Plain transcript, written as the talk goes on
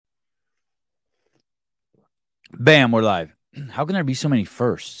Bam, we're live. How can there be so many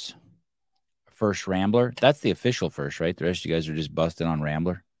firsts? First Rambler? That's the official first, right? The rest of you guys are just busting on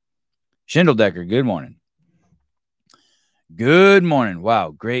Rambler. Schindeldecker, good morning. Good morning.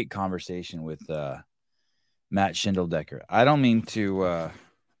 Wow, great conversation with Matt Schindeldecker. I don't mean to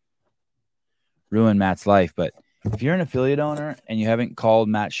ruin Matt's life, but if you're an affiliate owner and you haven't called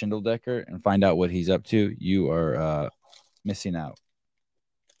Matt Schindeldecker and find out what he's up to, you are missing out.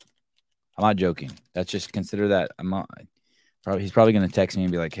 I'm not joking. That's just consider that. He's probably going to text me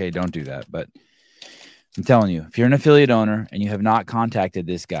and be like, "Hey, don't do that." But I'm telling you, if you're an affiliate owner and you have not contacted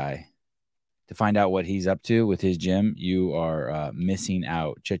this guy to find out what he's up to with his gym, you are missing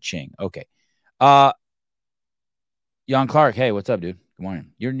out. Cha-ching. Okay. Jan Clark, hey, what's up, dude? Good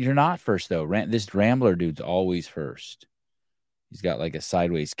morning. You're not first though. This Rambler dude's always first. He's got like a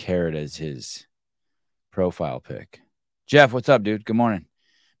sideways carrot as his profile pic. Jeff, what's up, dude? Good morning.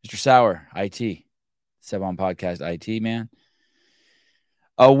 Mr. Sauer, IT. Sebon Podcast IT, man.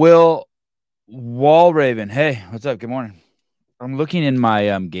 Will Walraven, hey, what's up? Good morning. I'm looking in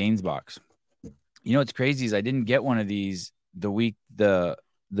my gains box. You know what's crazy is I didn't get one of these the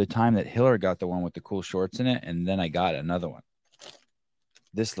time that Hiller got the one with the cool shorts in it, and then I got another one.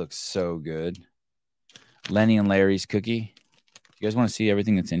 This looks so good. Lenny and Larry's cookie. You guys want to see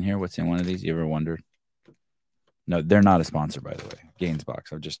everything that's in here? What's in one of these? You ever wondered? No, they're not a sponsor, by the way. Gains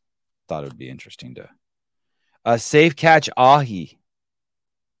box. I just thought it would be interesting to. Safe catch ahi.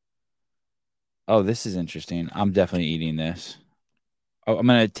 Oh, this is interesting. I'm definitely eating this. Oh, I'm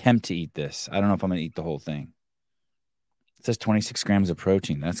going to attempt to eat this. I don't know if I'm going to eat the whole thing. It says 26 grams of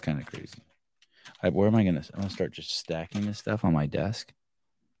protein. That's kind of crazy. Where am I going to? I'm going to start just stacking this stuff on my desk.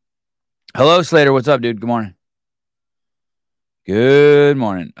 Hello, Slater. What's up, dude? Good morning. Good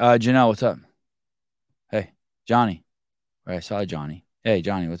morning. Janelle, what's up? Hey, Johnny. Right, I saw Johnny. Hey,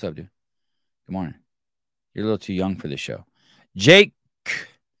 Johnny, what's up, dude? Good morning. You're a little too young for this show. Jake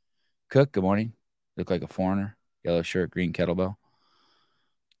Cook, good morning. Look like a foreigner. Yellow shirt, green kettlebell.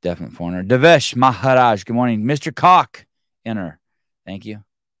 Definite foreigner. Devesh Maharaj, good morning. Mr. Cock, enter. Thank you.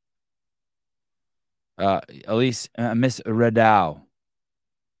 Elise, Miss Reddow.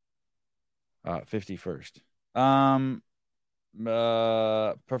 51st.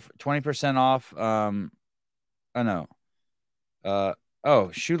 20% off. Oh no.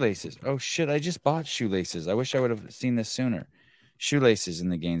 Shoelaces. Oh shit, I just bought shoelaces. I wish I would have seen this sooner. Shoelaces in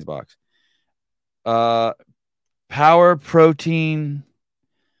the gains box. Power protein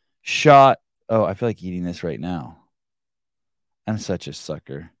shot. Oh, I feel like eating this right now. I'm such a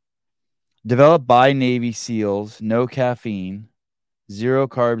sucker. Developed by Navy SEALs, no caffeine, zero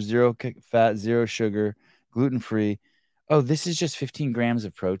carbs, zero fat, zero sugar, gluten-free. Oh, this is just 15 grams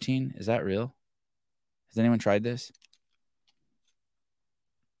of protein. Is that real? Has anyone tried this?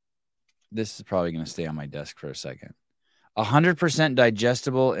 This is probably going to stay on my desk for a second. 100%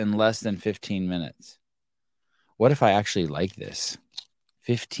 digestible in less than 15 minutes. What if I actually like this?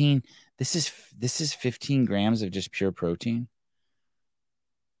 15. This is 15 grams of just pure protein.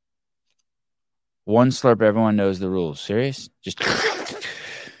 One slurp, everyone knows the rules. Serious? Just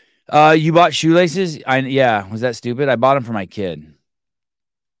you bought shoelaces? Yeah, was that stupid? I bought them for my kid.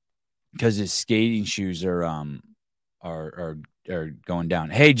 Because his skating shoes are going down.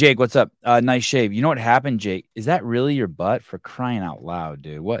 Hey Jake, what's up? Nice shave. You know what happened, Jake? Is that really your butt? For crying out loud,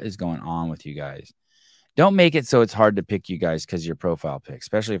 dude. What is going on with you guys? Don't make it so it's hard to pick you guys because your profile pic,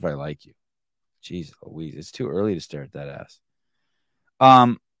 especially if I like you. Jeez Louise, it's too early to stare at that ass.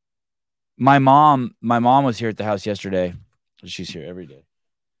 My mom was here at the house yesterday. She's here every day.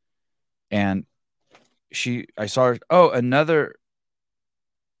 And I saw her. Oh, another.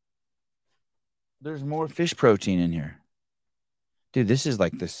 There's more fish protein in here. Dude, this is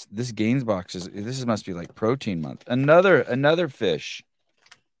like this gains box must be like protein month. Another fish.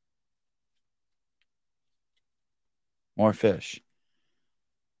 More fish.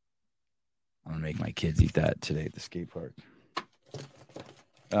 I'm gonna make my kids eat that today at the skate park.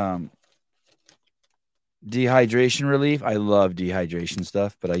 Dehydration relief. I love dehydration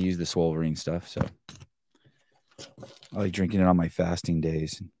stuff, but I use the Wolverine stuff, so I like drinking it on my fasting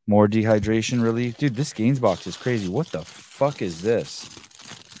days. More dehydration relief. Dude, this gains box is crazy. What the fuck is this?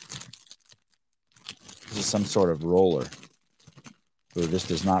 This is some sort of roller. Ooh, this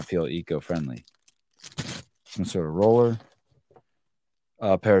does not feel eco-friendly. Some sort of roller.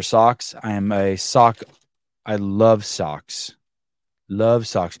 A pair of socks. I am a sock. I love socks. Love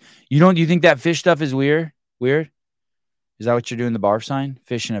socks. You think that fish stuff is weird? Weird? Is that what you're doing? The barf sign?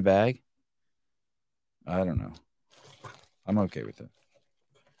 Fish in a bag? I don't know. I'm okay with it.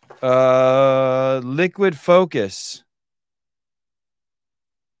 Liquid Focus.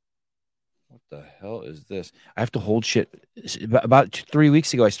 What the hell is this? I have to hold shit. About 3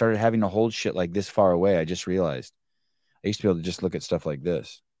 weeks ago, I started having to hold shit like this far away. I just realized. I used to be able to just look at stuff like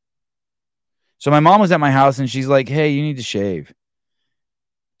this. So my mom was at my house and she's like, hey, you need to shave.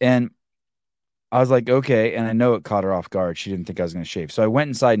 And I was like, okay. And I know it caught her off guard. She didn't think I was going to shave. So I went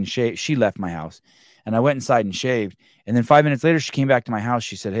inside and shaved. She left my house and I went inside and shaved. And then 5 minutes later, she came back to my house.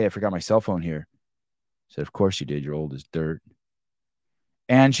 She said, hey, I forgot my cell phone here. I said, of course you did. You're old as dirt.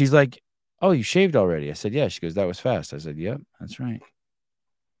 And she's like, oh, you shaved already? I said, yeah. She goes, that was fast. I said, yep, that's right.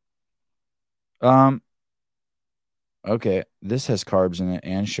 Okay. This has carbs in it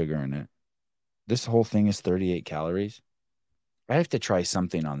and sugar in it. This whole thing is 38 calories. I have to try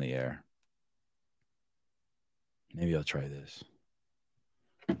something on the air. Maybe I'll try this.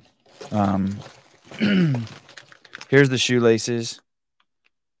 Here's the shoelaces.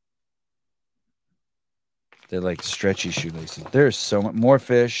 They're like stretchy shoelaces. There's so much more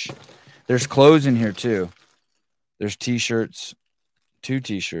fish. There's clothes in here too. There's t-shirts. 2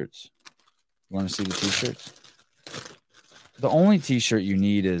 t-shirts. You want to see the t-shirts? The only t-shirt you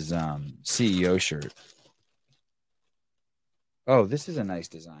need is CEO shirt. Oh, this is a nice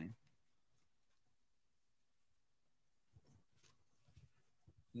design.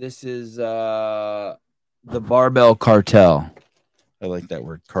 This is the Barbell Cartel. I like that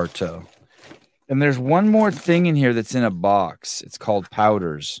word, cartel. And there's one more thing in here that's in a box. It's called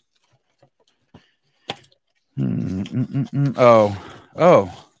powders. Oh,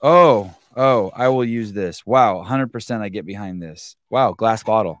 I will use this. Wow, 100% I get behind this. Wow, glass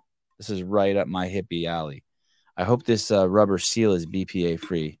bottle. This is right up my hippie alley. I hope this rubber seal is BPA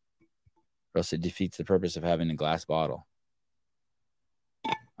free, or else it defeats the purpose of having a glass bottle.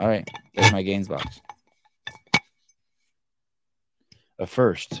 All right, there's my gains box. A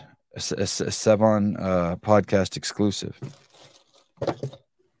first, a Sevon podcast exclusive.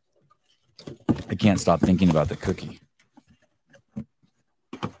 I can't stop thinking about the cookie.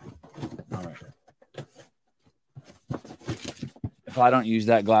 All right. If I don't use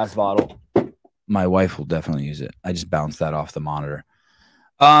that glass bottle, my wife will definitely use it. I just bounced that off the monitor.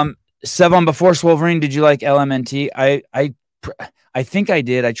 Sevon, before Wolverine, did you like LMNT? I think I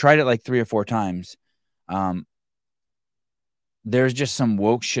did. I tried it like 3 or 4 times. There's just some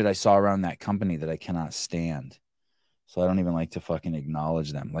woke shit I saw around that company that I cannot stand. So I don't even like to fucking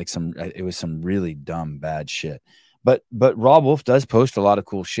acknowledge them. Like it was some really dumb, bad shit. But Rob Wolf does post a lot of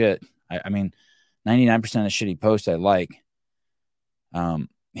cool shit. I mean, 99% of shit he posts I like.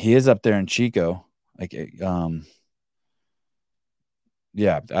 He is up there in Chico. Like,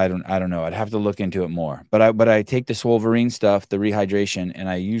 yeah, I don't know. I'd have to look into it more. But I take the Wolverine stuff, the rehydration, and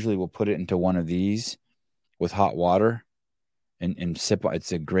I usually will put it into one of these with hot water and sip.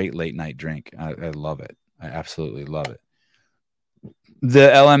 It's a great late night drink. I love it. I absolutely love it.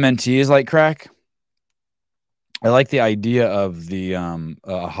 The LMNT is like crack. I like the idea of the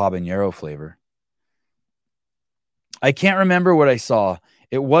habanero flavor. I can't remember what I saw.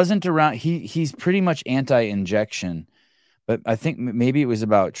 It wasn't around. He's pretty much anti-injection, but I think maybe it was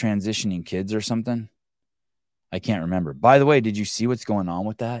about transitioning kids or something. I can't remember. By the way, did you see what's going on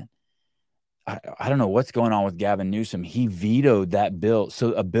with that? I don't know what's going on with Gavin Newsom. He vetoed that bill.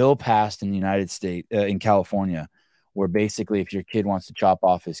 So a bill passed in the United States, in California, where basically if your kid wants to chop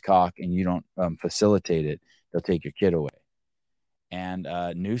off his cock and you don't facilitate it, they'll take your kid away. And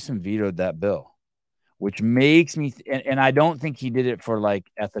Newsom vetoed that bill, which makes me, and I don't think he did it for like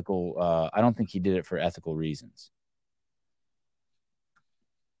ethical, I don't think he did it for ethical reasons.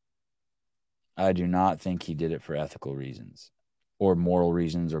 I do not think he did it for ethical reasons or moral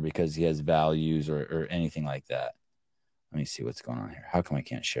reasons or because he has values or anything like that. Let me see what's going on here. How come I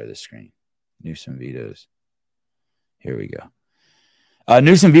can't share this screen? Newsom vetoes. Here we go.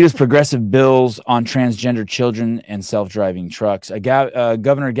 Newsom vetoes progressive bills on transgender children and self-driving trucks.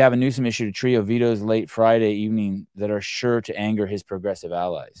 Governor Gavin Newsom issued a trio of vetoes late Friday evening that are sure to anger his progressive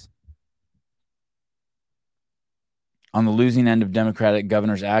allies. On the losing end of Democratic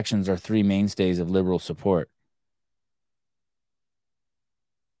governors' actions are 3 mainstays of liberal support.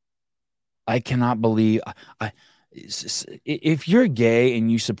 I cannot believe... if you're gay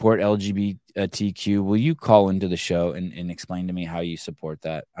and you support LGBTQ, will you call into the show and explain to me how you support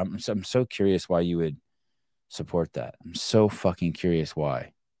that? I'm so curious why you would support that. I'm so fucking curious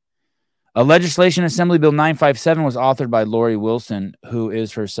why. A legislation Assembly Bill 957 was authored by Lori Wilson, who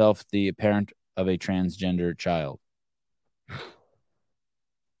is herself the parent of a transgender child.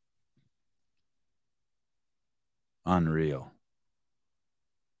 Unreal.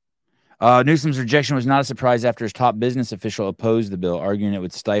 Newsom's rejection was not a surprise after his top business official opposed the bill, arguing it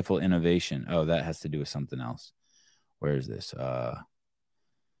would stifle innovation. Oh, that has to do with something else. Where is this?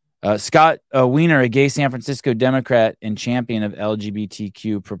 Scott Wiener, a gay San Francisco Democrat and champion of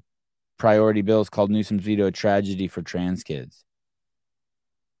LGBTQ priority bills, called Newsom's veto a tragedy for trans kids.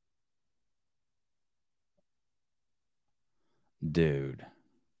 Dude.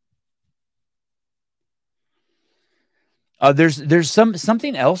 There's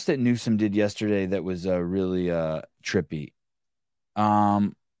something else that Newsom did yesterday that was really trippy.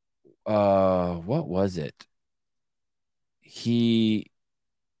 What was it?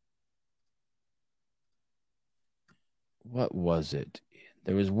 What was it?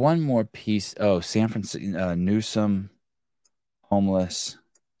 There was one more piece. Oh, San Francisco, Newsom, homeless,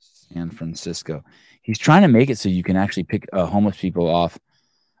 San Francisco. He's trying to make it so you can actually pick homeless people off.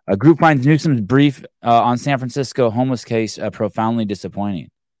 A group finds Newsom's brief on San Francisco homeless case profoundly disappointing.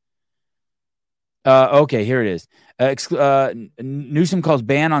 Okay, here it is. Newsom calls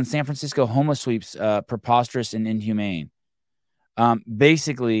ban on San Francisco homeless sweeps preposterous and inhumane.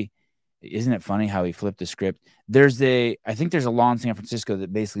 Basically, isn't it funny how he flipped the script? I think there's a law in San Francisco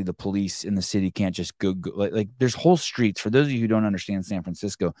that basically the police in the city can't just go like there's whole streets. For those of you who don't understand San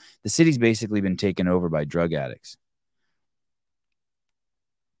Francisco, the city's basically been taken over by drug addicts.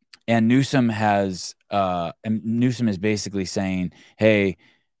 And Newsom is basically saying, hey,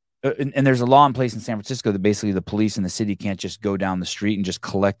 and there's a law in place in San Francisco that basically the police in the city can't just go down the street and just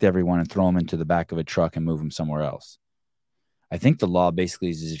collect everyone and throw them into the back of a truck and move them somewhere else. I think the law basically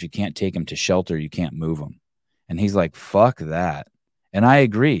is if you can't take them to shelter, you can't move them. And he's like, fuck that. And I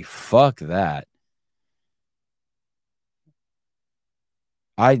agree. Fuck that.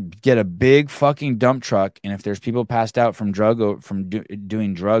 I get a big fucking dump truck, and if there's people passed out from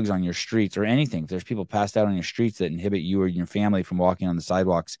doing drugs on your streets or anything, if there's people passed out on your streets that inhibit you or your family from walking on the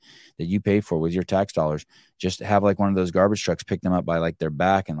sidewalks that you pay for with your tax dollars, just have like one of those garbage trucks pick them up by like their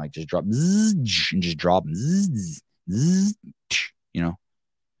back and like just drop and just drop them, you know,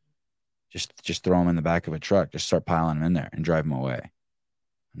 just throw them in the back of a truck, just start piling them in there and drive them away.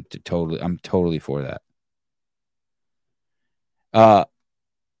 I'm totally for that.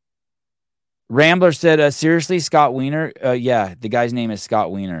 Rambler said, seriously, Scott Wiener? Yeah, the guy's name is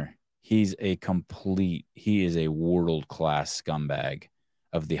Scott Wiener. He is a world-class scumbag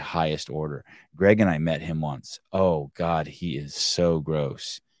of the highest order. Greg and I met him once. Oh, God, he is so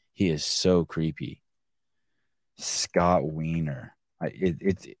gross. He is so creepy. Scott Wiener.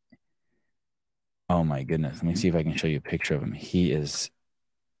 Oh, my goodness. Let me see if I can show you a picture of him. He's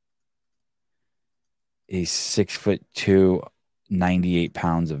 6'2", 98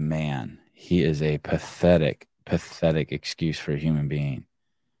 pounds of man. He is a pathetic excuse for a human being.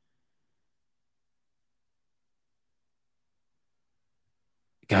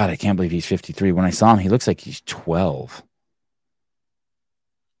 God, I can't believe he's 53. When I saw him, he looks like he's 12.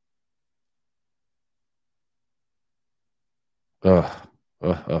 Ugh.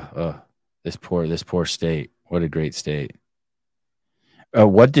 This poor state. What a great state.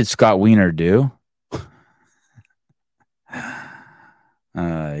 What did Scott Wiener do?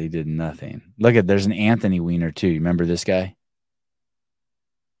 He did nothing. There's an Anthony Weiner too. You remember this guy?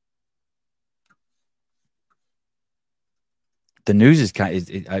 The news is I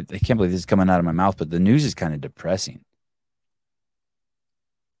can't believe this is coming out of my mouth, but the news is kind of depressing.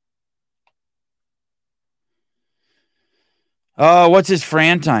 Oh, what's his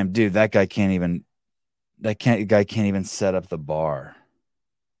Fran time? Dude, that guy can't even set up the bar.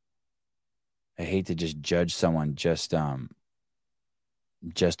 I hate to just judge someone just on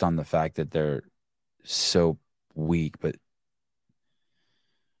the fact that they're so weak, but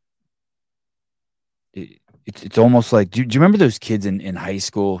it's almost like, do you remember those kids in high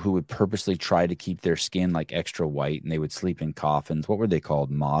school who would purposely try to keep their skin like extra white and they would sleep in coffins? What were they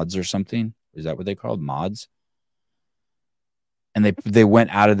called? Mods or something? Is that what they called? Mods? And they went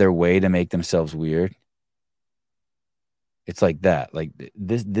out of their way to make themselves weird. It's like that. Like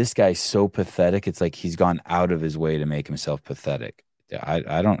this guy's so pathetic. It's like he's gone out of his way to make himself pathetic.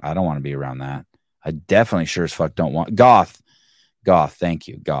 I don't want to be around that. I definitely sure as fuck don't want goth. Thank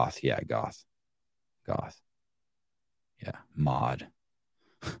you. Goth. Yeah. Goth. Yeah. Mod.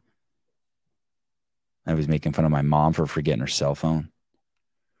 I was making fun of my mom for forgetting her cell phone.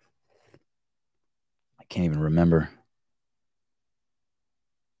 I can't even remember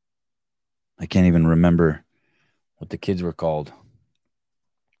what the kids were called.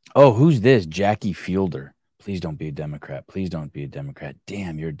 Oh, who's this? Jackie Fielder. Please don't be a Democrat. Please don't be a Democrat.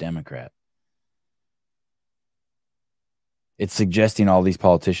 Damn, you're a Democrat. It's suggesting all these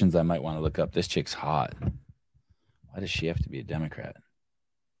politicians I might want to look up. This chick's hot. Why does she have to be a Democrat?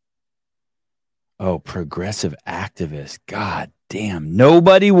 Oh, progressive activist. God damn.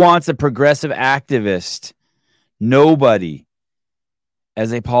 Nobody wants a progressive activist. Nobody.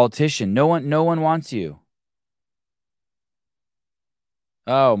 as a politician. No one wants you.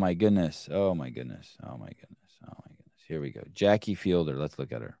 Oh my goodness. Oh my goodness. Oh my goodness. Oh my goodness. Here we go. Jackie Fielder. Let's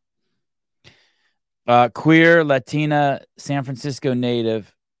look at her. Queer, Latina, San Francisco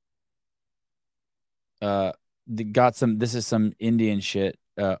native. Got some. This is some Indian shit.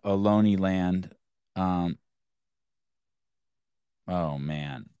 Ohlone land. Oh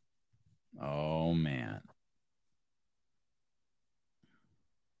man. Oh man.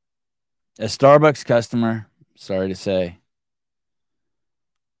 A Starbucks customer. Sorry to say.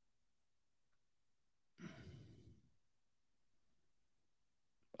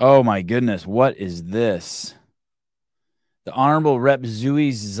 Oh my goodness. What is this? The Honorable Rep.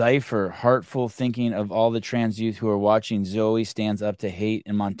 Zoe Zeifer, heartful thinking of all the trans youth who are watching. Zoe stands up to hate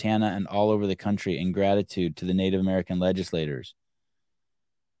in Montana and all over the country in gratitude to the Native American legislators.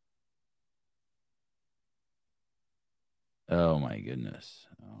 Oh my goodness.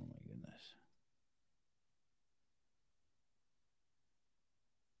 Oh my goodness.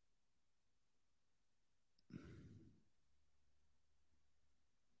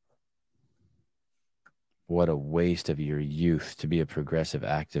 What a waste of your youth to be a progressive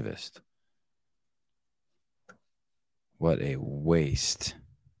activist. What a waste.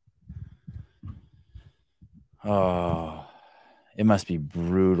 Oh, it must be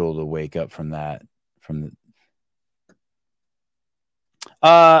brutal to wake up from that.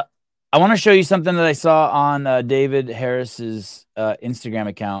 I want to show you something that I saw on David Harris's Instagram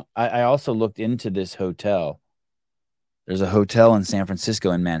account. I also looked into this hotel. There's a hotel in San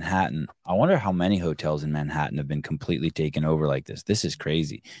Francisco in Manhattan. I wonder how many hotels in Manhattan have been completely taken over like this. This is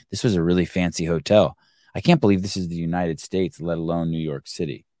crazy. This was a really fancy hotel. I can't believe this is the United States, let alone New York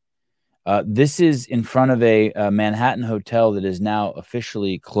City. This is in front of a Manhattan hotel that is now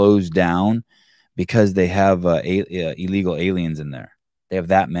officially closed down because they have illegal aliens in there. They have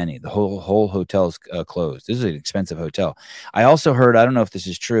that many. The whole hotel's closed. This is an expensive hotel. I also heard, I don't know if this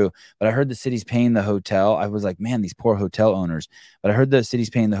is true, but I heard the city's paying the hotel. I was like, man, these poor hotel owners. But I heard the city's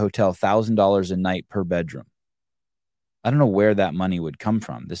paying the hotel $1,000 a night per bedroom. I don't know where that money would come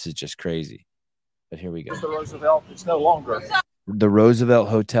from. This is just crazy. But here we go. The Roosevelt, it's no longer the Roosevelt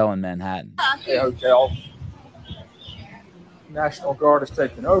Hotel in Manhattan. a hotel. National Guard has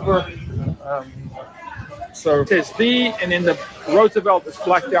taken over. So it says and in the Roosevelt it's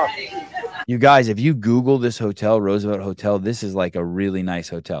blacked out. You guys, if you Google this hotel, Roosevelt Hotel, this is like a really nice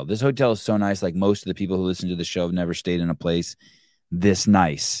hotel. This hotel is so nice. Like most of the people who listen to the show have never stayed in a place this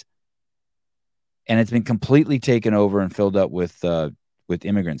nice. And it's been completely taken over and filled up with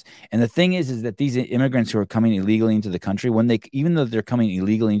immigrants. And the thing is that these immigrants who are coming illegally into the country, even though they're coming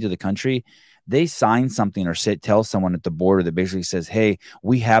illegally into the country, they sign something or tell someone at the border that basically says, hey,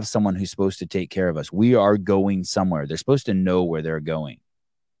 we have someone who's supposed to take care of us. We are going somewhere. They're supposed to know where they're going.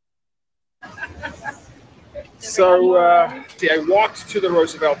 So I walked to the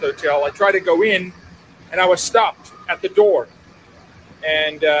Roosevelt Hotel. I tried to go in, and I was stopped at the door.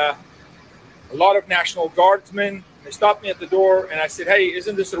 And a lot of National Guardsmen, they stopped me at the door, and I said, hey,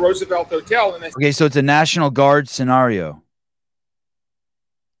 isn't this the Roosevelt Hotel? And okay, so it's a National Guard scenario.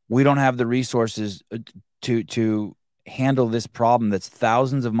 We don't have the resources to handle this problem that's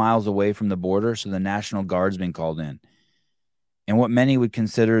thousands of miles away from the border, so the National Guard's been called in. And what many would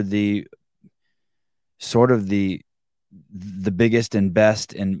consider the biggest and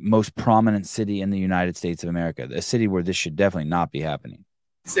best and most prominent city in the United States of America, a city where this should definitely not be happening.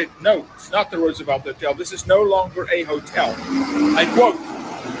 He said, no, it's not the Roosevelt Hotel. This is no longer a hotel. I quote,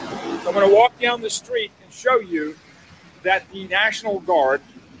 I'm going to walk down the street and show you that the National Guard,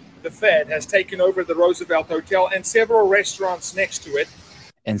 the Fed, has taken over the Roosevelt Hotel and several restaurants next to it.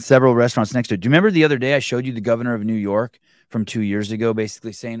 Do you remember the other day I showed you the governor of New York from 2 years ago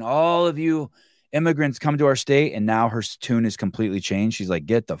basically saying, all of you immigrants come to our state, and now her tune is completely changed. She's like,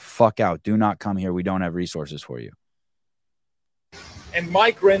 get the fuck out. Do not come here. We don't have resources for you. And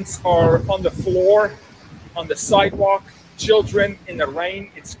migrants are on the floor, on the sidewalk, children in the rain.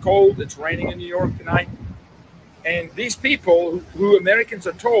 It's cold. It's raining in New York tonight. And these people who Americans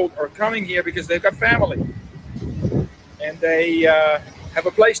are told are coming here because they've got family. And they have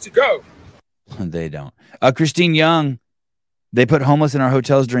a place to go. They don't. Christine Young, they put homeless in our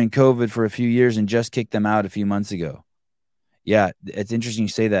hotels during COVID for a few years and just kicked them out a few months ago. Yeah, it's interesting you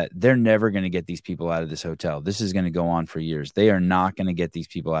say that. They're never going to get these people out of this hotel. This is going to go on for years. They are not going to get these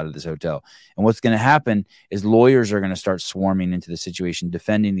people out of this hotel. And what's going to happen is lawyers are going to start swarming into the situation,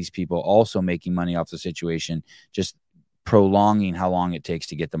 defending these people, also making money off the situation, just prolonging how long it takes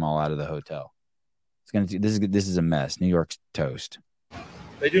to get them all out of the hotel. This is a mess. New York's toast.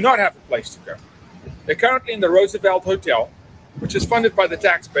 They do not have a place to go. They're currently in the Roosevelt Hotel. which is funded by the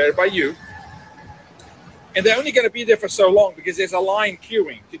taxpayer, by you, and they're only going to be there for so long because there's a line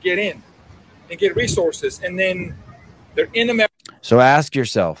queuing to get in and get resources, and then they're in America. So ask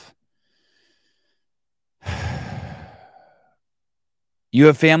yourself, you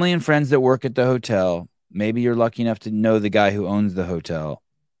have family and friends that work at the hotel. Maybe you're lucky enough to know the guy who owns the hotel.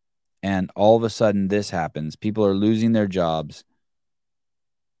 And all of a sudden this happens. People are losing their jobs.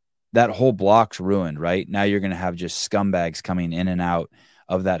 That whole block's ruined, right? Now you're going to have just scumbags coming in and out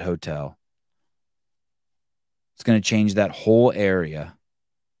of that hotel. It's going to change that whole area.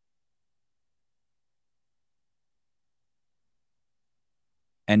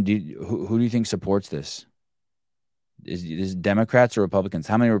 And who do you think supports this? Is Democrats or Republicans?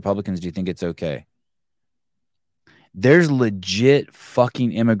 How many Republicans do you think it's okay? There's legit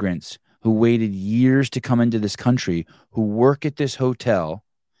fucking immigrants who waited years to come into this country, who work at this hotel,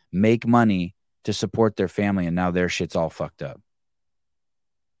 make money to support their family, and now their shit's all fucked up.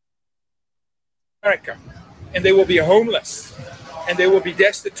 America, and they will be homeless, and they will be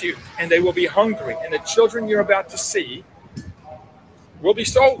destitute, and they will be hungry, and the children you're about to see will be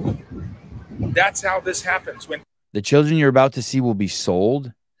sold. That's how this happens. When the children you're about to see will be sold?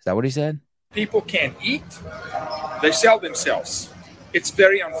 Is that what he said? People can't eat, they sell themselves. It's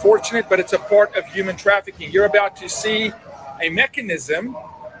very unfortunate, but it's a part of human trafficking. You're about to see a mechanism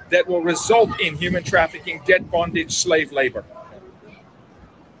that will result in human trafficking, debt bondage, slave labor.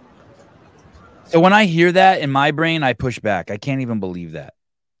 So when I hear that in my brain, I push back. I can't even believe that.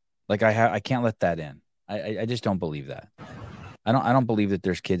 Like I can't let that in. I just don't believe that. I don't believe that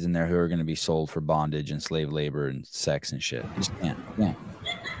there's kids in there who are going to be sold for bondage and slave labor and sex and shit. I just can't. Yeah.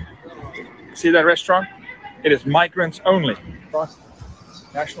 See that restaurant? It is migrants only.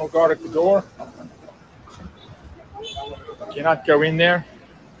 National Guard at the door. Cannot go in there.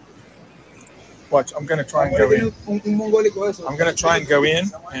 Watch, I'm going to try and go in. I'm going to try and go in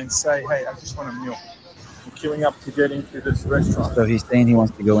and say, hey, I just want a meal. I'm queuing up to get into this restaurant. So he's saying he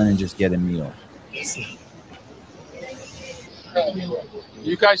wants to go in and just get a meal.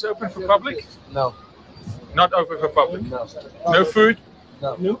 You guys open for public? No. Not open for public? No. No food?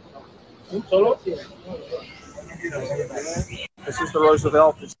 No. This is the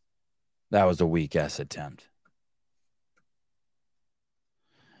Roosevelt. That was a weak ass attempt.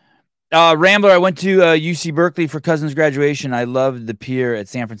 Rambler, I went to UC Berkeley for cousin's graduation. I loved the pier at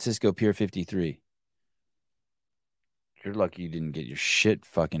San Francisco, Pier 53. You're lucky you didn't get your shit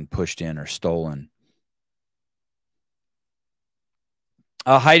fucking pushed in or stolen.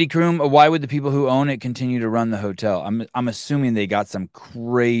 Heidi Kroom, why would the people who own it continue to run the hotel? I'm assuming they got some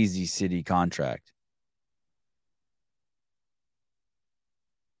crazy city contract.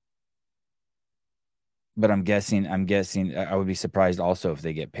 But I'm guessing I would be surprised also if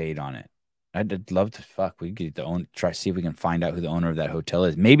they get paid on it. I'd love to we get the try to see if we can find out who the owner of that hotel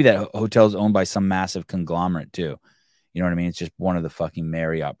is. Maybe that hotel is owned by some massive conglomerate too. You know what I mean? It's just one of the fucking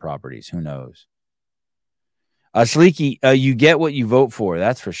Marriott properties. Who knows? Sleeky, you get what you vote for.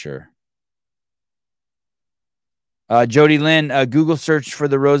 That's for sure. Jody Lynn, Google search for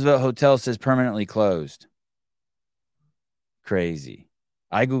the Roosevelt Hotel says permanently closed. Crazy.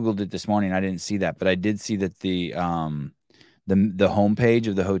 I Googled it this morning. I didn't see that, but I did see that the homepage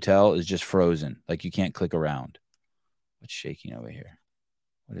of the hotel is just frozen. Like you can't click around. What's shaking over here?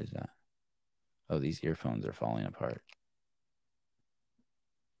 What is that? Oh, these earphones are falling apart.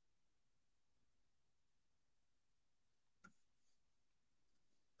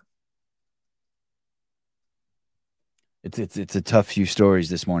 It's a tough few stories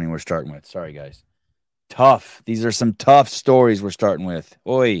this morning we're starting with. Sorry, guys. Tough. These are some tough stories we're starting with.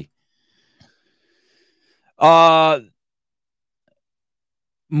 Oi.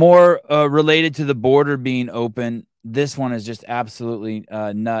 More related to the border being open. This one is just absolutely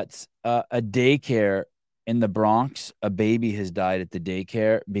nuts. A daycare in the Bronx, a baby has died at the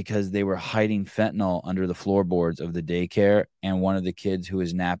daycare because they were hiding fentanyl under the floorboards of the daycare, and one of the kids who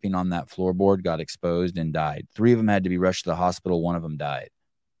was napping on that floorboard got exposed and died. 3 of them had to be rushed to the hospital. 1 of them died.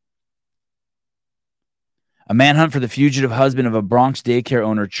 A manhunt for the fugitive husband of a Bronx daycare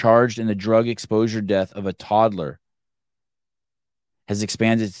owner charged in the drug exposure death of a toddler has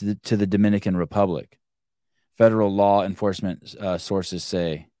expanded to the Dominican Republic. Federal law enforcement sources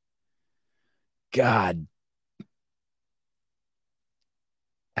say. God.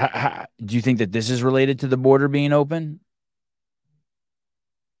 Do you think that this is related to the border being open?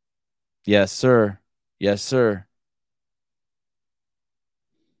 Yes, sir. Yes, sir.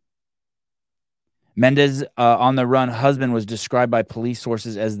 Mendez, on the run husband, was described by police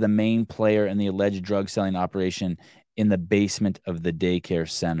sources as the main player in the alleged drug selling operation in the basement of the daycare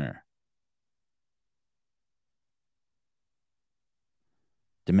center.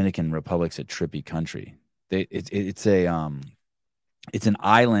 Dominican Republic's a trippy country. It's an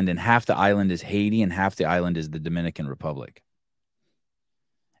island, and half the island is Haiti, and half the island is the Dominican Republic.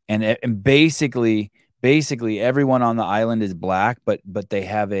 And basically everyone on the island is black, but they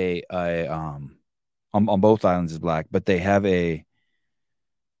have a on both islands is black, but they have a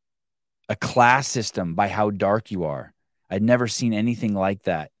class system by how dark you are. I'd never seen anything like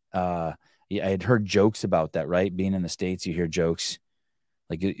that. Yeah, I had heard jokes about that, right? Being in the States, you hear jokes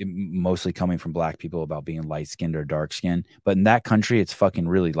like mostly coming from black people about being light skinned or dark skinned. But in that country, it's fucking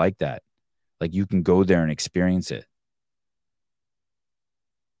really like that. Like you can go there and experience it.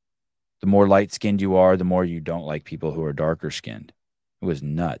 The more light skinned you are, the more you don't like people who are darker skinned. It was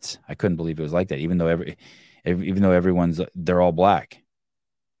nuts. I couldn't believe it was like that, even though even though they're all black,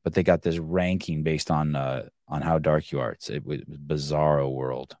 but they got this ranking based on how dark you are. It was bizarro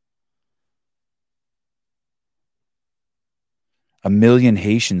world. 1 million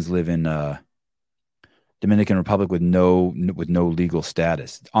Haitians live in Dominican Republic with no legal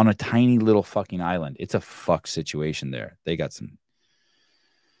status on a tiny little fucking island. It's a fuck situation there. They got some.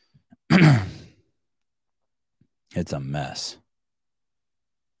 It's a mess.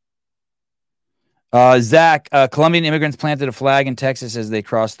 Zach, Colombian immigrants planted a flag in Texas as they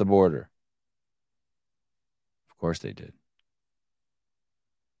crossed the border. Of course they did.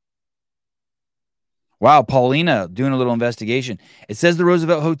 Wow, Paulina doing a little investigation. It says the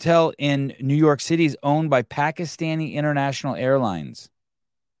Roosevelt Hotel in New York City is owned by Pakistani International Airlines.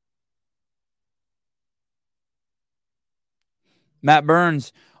 Matt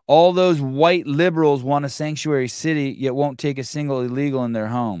Burns, all those white liberals want a sanctuary city, yet won't take a single illegal in their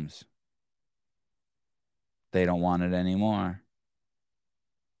homes. They don't want it anymore.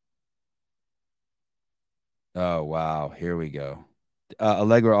 Oh, wow. Here we go.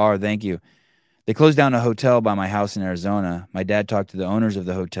 Allegra R., thank you. They closed down a hotel by my house in Arizona. My dad talked to the owners of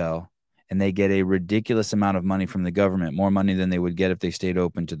the hotel, and they get a ridiculous amount of money from the government, more money than they would get if they stayed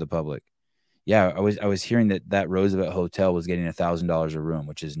open to the public. Yeah, I was hearing that Roosevelt Hotel was getting $1,000 a room,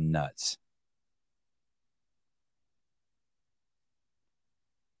 which is nuts.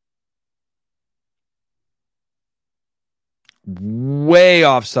 Way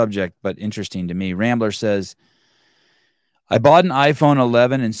off subject, but interesting to me. Rambler says, I bought an iPhone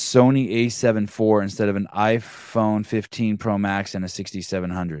 11 and Sony A7 IV instead of an iPhone 15 Pro Max and a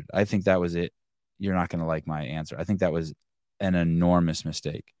 6700. I think that was it. You're not going to like my answer. I think that was an enormous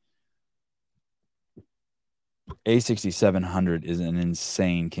mistake. A6700 is an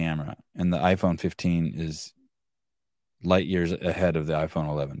insane camera, and the iPhone 15 is light years ahead of the iPhone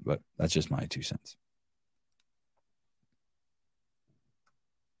 11, but that's just my 2 cents.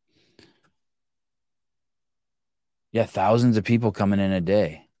 Yeah, thousands of people coming in a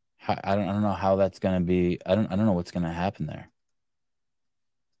day. I don't know how that's going to be. I don't know what's going to happen there.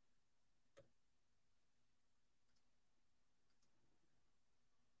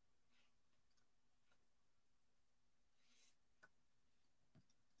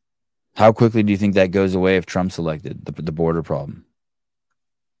 How quickly do you think that goes away if Trump's elected, the border problem?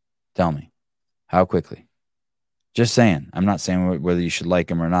 Tell me. How quickly? Just saying. I'm not saying whether you should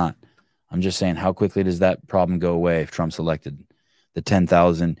like him or not. I'm just saying, how quickly does that problem go away if Trump's elected? The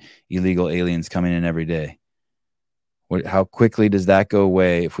 10,000 illegal aliens coming in every day. How quickly does that go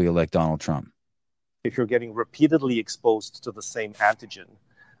away if we elect Donald Trump? If you're getting repeatedly exposed to the same antigen,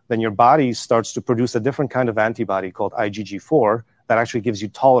 then your body starts to produce a different kind of antibody called IgG4 that actually gives you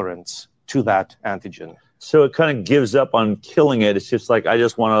tolerance to that antigen. So it kind of gives up on killing it. It's just like, I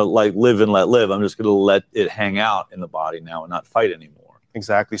just want to like live and let live. I'm just going to let it hang out in the body now and not fight anymore.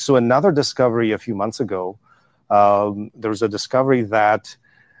 Exactly. So another discovery a few months ago, there was a discovery that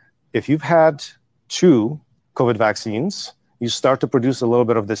if you've had 2 COVID vaccines, you start to produce a little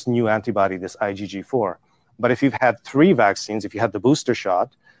bit of this new antibody, this IgG4. But if you've had 3 vaccines, if you had the booster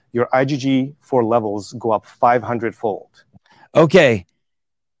shot, your IgG4 levels go up 500-fold. Okay.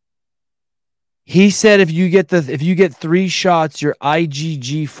 He said if you get 3 shots, your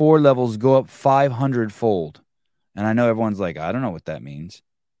IgG4 levels go up 500-fold. And I know everyone's like, I don't know what that means.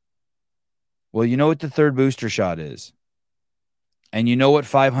 Well, you know what the 3rd booster shot is. And you know what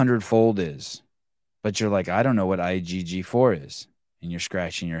 500-fold is. But you're like, I don't know what IgG4 is. And you're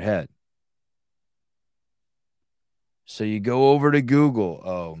scratching your head. So you go over to Google.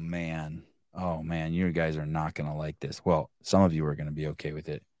 Oh, man. You guys are not going to like this. Well, some of you are going to be okay with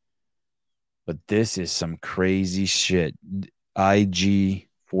it. But this is some crazy shit.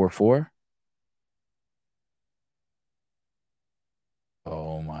 IG44.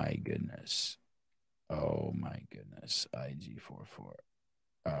 Oh my goodness. IG44.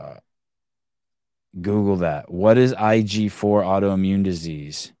 Google that. What is IG4 autoimmune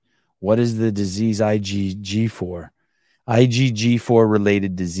disease? What is the disease IgG4? IgG4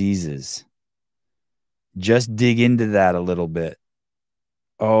 related diseases. Just dig into that a little bit.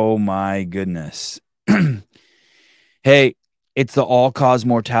 Oh my goodness. Hey, it's the all-cause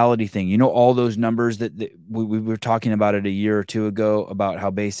mortality thing. You know, all those numbers that we were talking about it a year or two ago about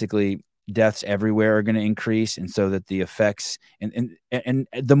how basically deaths everywhere are going to increase, and so that the effects and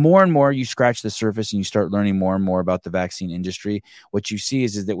the more and more you scratch the surface and you start learning more and more about the vaccine industry, what you see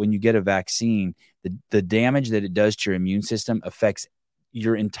is that when you get a vaccine, the damage that it does to your immune system affects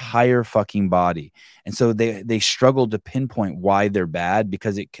your entire fucking body. And so they struggle to pinpoint why they're bad,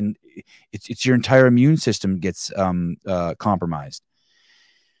 because it's your entire immune system gets compromised.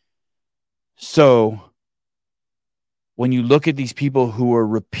 So when you look at these people who are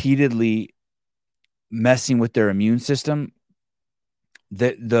repeatedly messing with their immune system,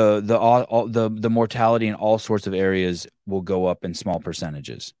 the mortality in all sorts of areas will go up in small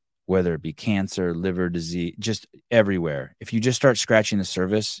percentages, whether it be cancer, liver disease, just everywhere. If you just start scratching the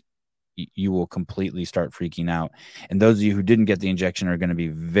surface, you will completely start freaking out. And those of you who didn't get the injection are going to be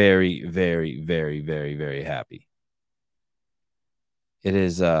very, very, very, very, very happy. It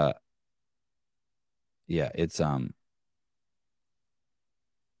is, yeah, it's,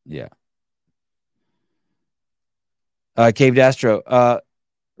 yeah. Caved Astro,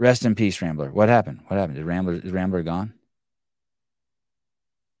 rest in peace, Rambler. What happened? What happened? Is Rambler gone?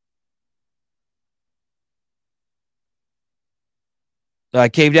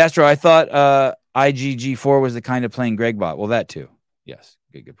 Caved Astro, I thought IgG4 was the kind of plane Greg bought. Well, that too. Yes,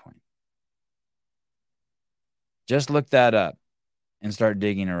 good point. Just look that up and start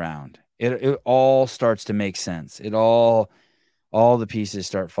digging around. It all starts to make sense. All the pieces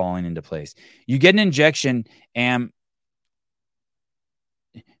start falling into place. You get an injection, and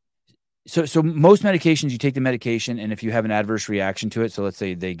so most medications, you take the medication, and if you have an adverse reaction to it, so let's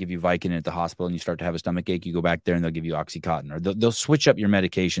say they give you Vicodin at the hospital and you start to have a stomach ache, you go back there and they'll give you Oxycontin, or they'll switch up your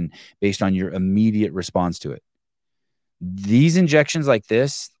medication based on your immediate response to it. These injections like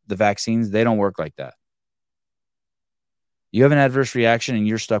this, the vaccines, they don't work like that. You have an adverse reaction and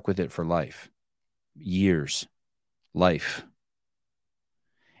you're stuck with it for life, years, life.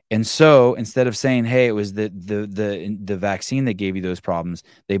 And so instead of saying, hey, it was the vaccine that gave you those problems,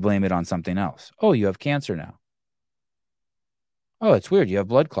 they blame it on something else. Oh, you have cancer now. Oh, it's weird. You have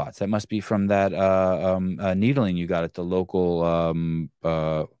blood clots. That must be from that needling you got at the local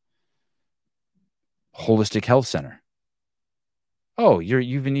holistic health center. Oh,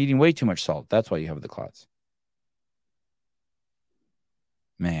 you've been eating way too much salt. That's why you have the clots.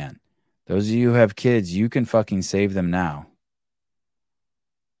 Man, those of you who have kids, you can fucking save them now.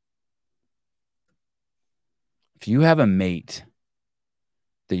 If you have a mate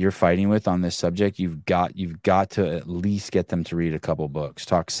that you're fighting with on this subject, you've got to at least get them to read a couple books,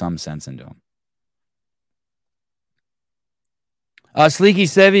 talk some sense into them. Sleeky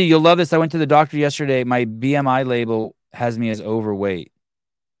Sevi, you'll love this. I went to the doctor yesterday. My BMI label has me as overweight.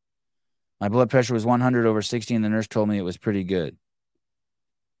 My blood pressure was 100/60, and the nurse told me it was pretty good.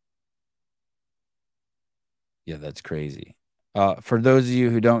 Yeah, that's crazy. For those of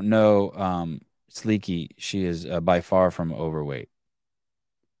you who don't know, Sleeky, she is by far from overweight.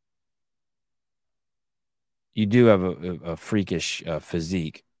 You do have a freakish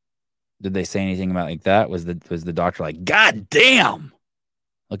physique. Did they say anything about like that? Was the doctor like, God damn,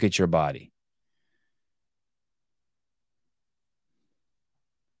 look at your body?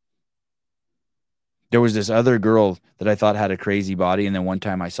 There was this other girl that I thought had a crazy body, and then one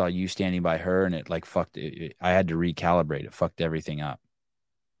time I saw you standing by her, and it like fucked it. I had to recalibrate. It fucked everything up.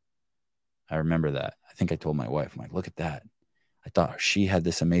 I remember that. I think I told my wife, I'm like, look at that. I thought she had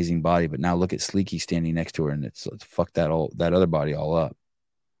this amazing body, but now look at Sleeky standing next to her, and it's fucked that other body all up.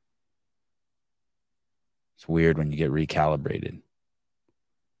 It's weird when you get recalibrated.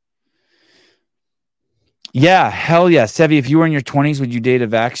 Yeah, hell yeah. Sevi, if you were in your 20s, would you date a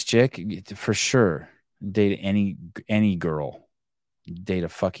vax chick? For sure. Date any girl. Date a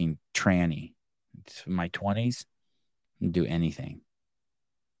fucking tranny. It's my 20s, do anything.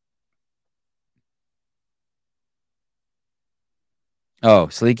 Oh,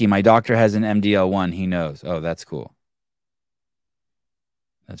 Sleeky, my doctor has an MDL1. He knows. Oh, that's cool.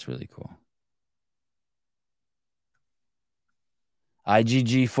 That's really cool.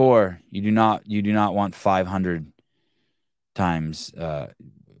 IgG4. You do not want 500 times. I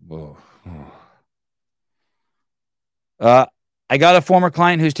got a former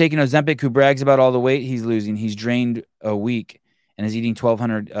client who's taking Ozempic who brags about all the weight he's losing. He's drained a week and is eating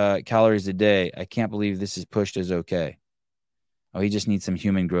 1,200 calories a day. I can't believe this is pushed as okay. Oh, he just needs some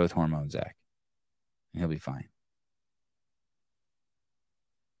human growth hormone, Zach. He'll be fine.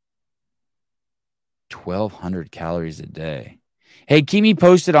 1,200 calories a day. Hey, keep me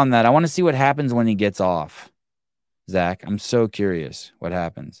posted on that. I want to see what happens when he gets off. Zach, I'm so curious what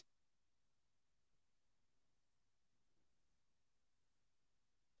happens.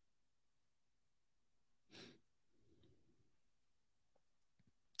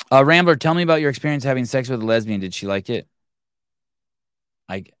 Rambler, tell me about your experience having sex with a lesbian. Did she like it?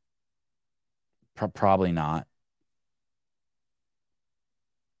 Probably not.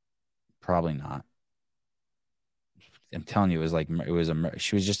 Probably not. I'm telling you, it was like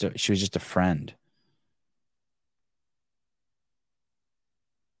she was just a friend.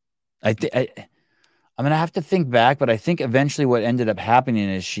 I'm gonna have to think back, but I think eventually what ended up happening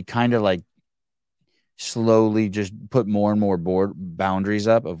is she kind of like slowly just put more and more boundaries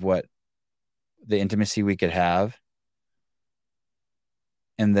up of what the intimacy we could have.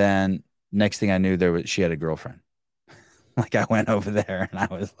 And then next thing I knew, she had a girlfriend. Like I went over there and I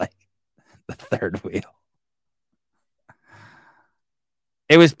was like the third wheel.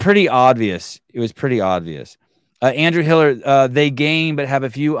 It was pretty obvious. Andrew Hiller, they gain but have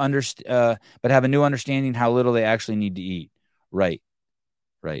but have a new understanding how little they actually need to eat. Right.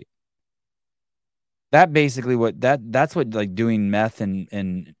 That basically that's what like doing meth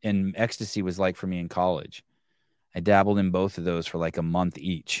and ecstasy was like for me in college. I dabbled in both of those for like a month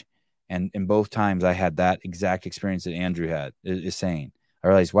each. And in both times I had that exact experience that Andrew had is saying. I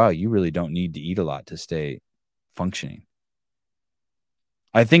realized, wow, you really don't need to eat a lot to stay functioning.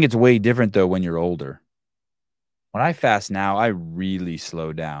 I think it's way different though when you're older. When I fast now, I really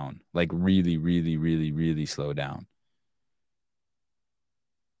slow down. Like really, really, really, really slow down.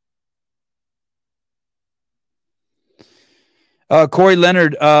 Corey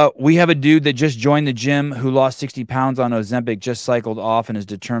Leonard, we have a dude that just joined the gym who lost 60 pounds on Ozempic, just cycled off, and is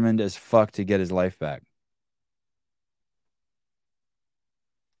determined as fuck to get his life back.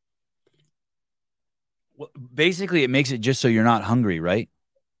 Well, basically, it makes it just so you're not hungry, right?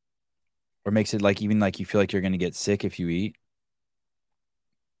 Or makes it like even like you feel like you're going to get sick if you eat.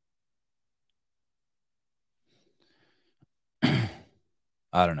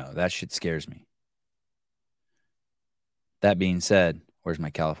 I don't know. That shit scares me. That being said, where's my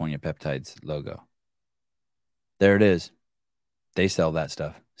California Peptides logo? There it is. They sell that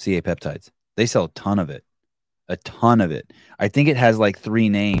stuff. CA Peptides. They sell a ton of it. A ton of it. I think it has like 3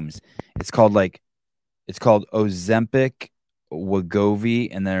 names. It's called Ozempic, Wegovy,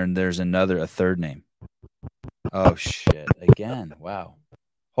 and then there's a third name. Oh shit. Again. Wow.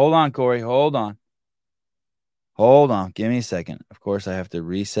 Hold on, Corey. Hold on. Give me a second. Of course, I have to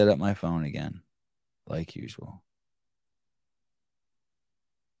reset up my phone again, like usual.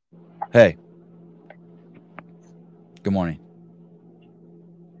 Hey. Good morning.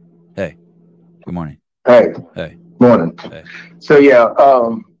 Hey. Good morning. Hey. Hey. Morning. Hey. So yeah,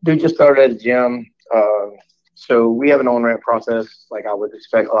 dude just started at the gym. So we have an on-ramp process, like I would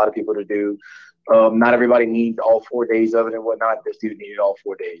expect a lot of people to do. Not everybody needs all 4 days of it and whatnot. This dude needed all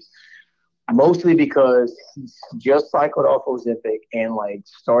 4 days. Mostly because he's just cycled off Ozempic and like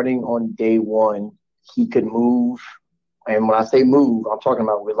starting on day 1, he could move. And when I say move, I'm talking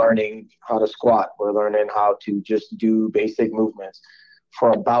about we're learning how to squat. We're learning how to just do basic movements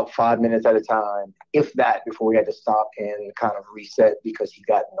for about 5 minutes at a time, if that, before we had to stop and kind of reset because he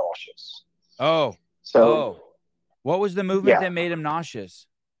got nauseous. What was the movement that made him nauseous?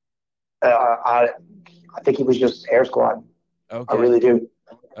 I think he was just air squatting. Okay. I really do.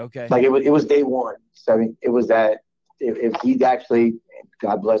 Okay. Like it was day 1. So I mean, it was that if he actually,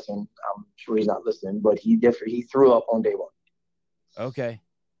 God bless him, I'm sure he's not listening, but he threw up on day 1. Okay.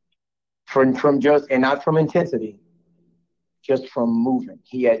 From just, and not from intensity, just from movement.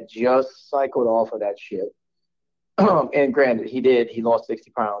 He had just cycled off of that shit. And granted, he lost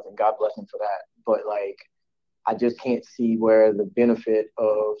 60 pounds, and God bless him for that. But like, I just can't see where the benefit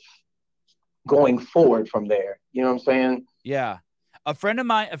of going forward from there. You know what I'm saying? Yeah. A friend of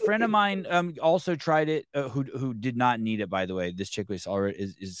mine also tried it, who did not need it, by the way. This chick was already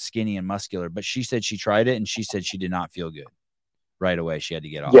is skinny and muscular, but she said she tried it and she said she did not feel good. Right away, she had to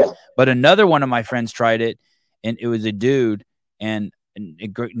get off. Yeah. But another one of my friends tried it, and it was a dude, and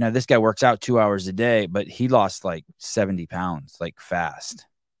now this guy works out 2 hours a day, but he lost like 70 pounds, like fast.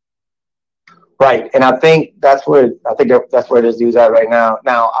 Right, and I think that's where this dude's at right now.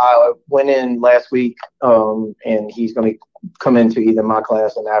 Now, I went in last week, and he's going to come into either my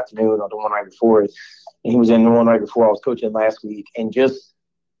class in the afternoon or the one right before it. And he was in the one right before I was coaching last week, and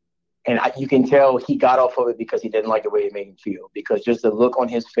you can tell he got off of it because he didn't like the way it made him feel. Because just the look on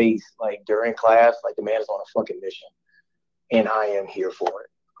his face, like during class, like the man is on a fucking mission, and I am here for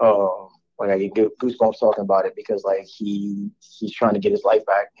it. Like I get goosebumps talking about it because like he's trying to get his life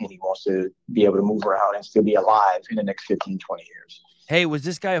back and he wants to be able to move around and still be alive in the next 15, 20 years. Hey, was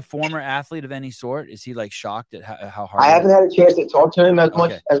this guy a former athlete of any sort? Is he like shocked at how hard? I haven't had a chance to talk to him as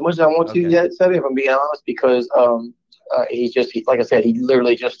much as I want to Okay. yet, Sebby, if I'm being honest, because like I said, he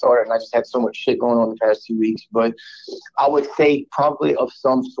literally just started, and I just had so much shit going on the past 2 weeks. But I would say probably of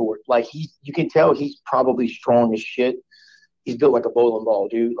some sort. Like you can tell he's probably strong as shit. He's built like a bowling ball,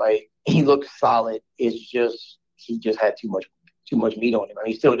 dude. Like he looks solid. It's just he just had too much meat on him. I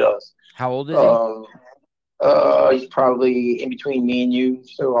mean, he still does. How old is he? He's probably in between me and you,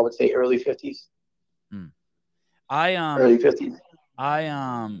 so I would say early 50s. Early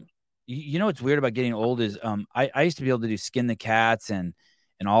 50s. You know what's weird about getting old is I used to be able to do skin the cats and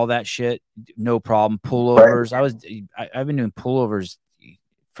all that shit, no problem. Pullovers. I've been doing pullovers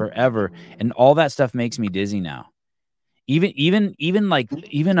forever, and all that stuff makes me dizzy now. Even do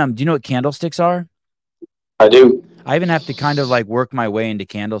you know what candlesticks are? I do. I even have to kind of like work my way into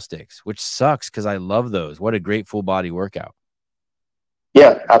candlesticks, which sucks because I love those. What a great full body workout.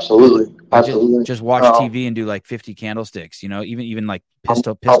 Yeah, absolutely. Absolutely. Just watch TV and do like 50 candlesticks, even like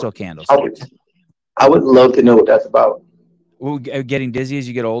pistol candles. I would love to know what that's about. Well, getting dizzy as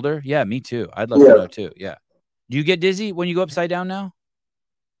you get older? Yeah, me too. I'd love to know too. Yeah. Do you get dizzy when you go upside down now?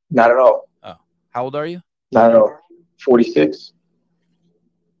 Not at all. Oh, how old are you? Not at all. 46.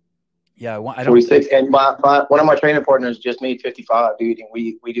 Yeah, I don't. 46, and one of my training partners just made 55, dude, and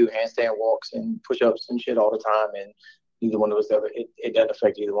we do handstand walks and push-ups and shit all the time, and neither one of us it doesn't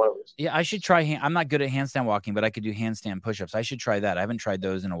affect either one of us. Yeah, I should try. I'm not good at handstand walking, but I could do handstand push-ups. I should try that. I haven't tried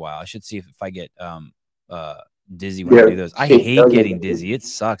those in a while. I should see if I get dizzy when I do those. I hate getting dizzy. It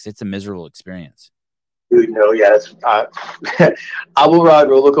sucks. It's a miserable experience. Dude, no, yeah, I will ride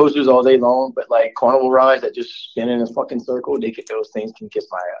roller coasters all day long, but like carnival rides that just spin in a fucking circle, those things can kiss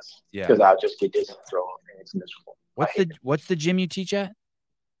my ass. Yeah, because I'll just get dizzy and throw up, and it's miserable. What's the gym you teach at?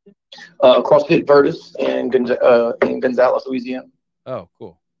 CrossFit Virtus in Gonzales, Louisiana. Oh,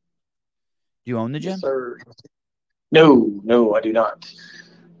 cool. Do you own the gym? Yes, sir. No, I do not.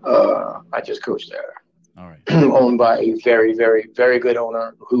 I just coach there. All right. Owned by a very, very, very good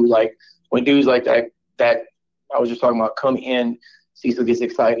owner who, like, when dudes like that I was just talking about come in, Cecil gets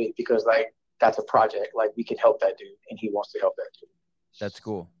excited because like that's a project. Like we can help that dude, and he wants to help that dude. That's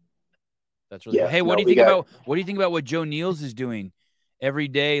cool. That's really cool. Hey, what do you think about what Joe Niels is doing every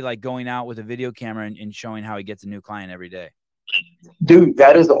day, like going out with a video camera and showing how he gets a new client every day? Dude,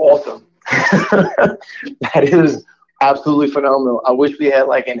 that is awesome. That is absolutely phenomenal. I wish we had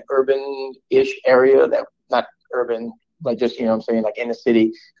like an urban-ish area that not urban, like just, you know what I'm saying, like in the city.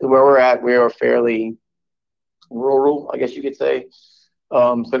 Because where we're at, we are fairly rural, I guess you could say.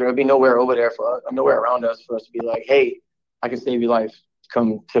 So there would be nowhere over there nowhere around us for us to be like, hey, I can save your life.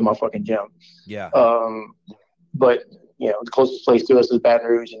 Come to my fucking gym. Yeah. But the closest place to us is Baton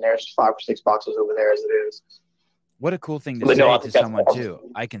Rouge, and there's 5 or 6 boxes over there as it is. What a cool thing to say to someone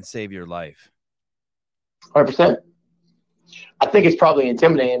too. I can save your life. 100%. I think it's probably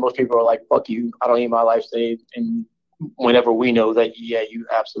intimidating. Most people are like, fuck you, I don't need my life saved. And whenever we know that, yeah, you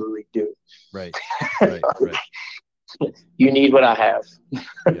absolutely do. Right. You need what I have.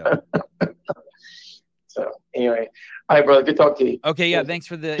 Yeah. So anyway, all right, brother, good talk to you. Okay, yeah, thanks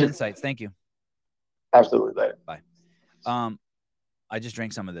for the insights. Thank you. Absolutely. Later. Bye. I just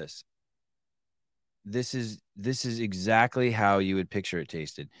drank some of this. This is exactly how you would picture it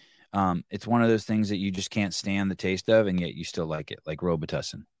tasted. It's one of those things that you just can't stand the taste of, and yet you still like it, like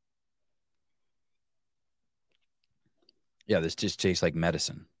Robitussin. Yeah, this just tastes like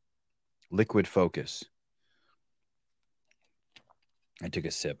medicine. Liquid Focus. I took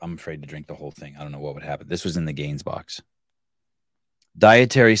a sip. I'm afraid to drink the whole thing. I don't know what would happen. This was in the Gaines box.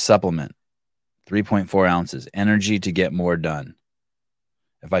 Dietary supplement, 3.4 ounces. Energy to get more done.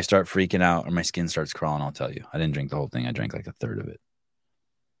 If I start freaking out or my skin starts crawling, I'll tell you. I didn't drink the whole thing. I drank like a third of it.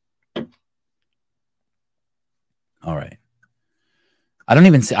 All right. I don't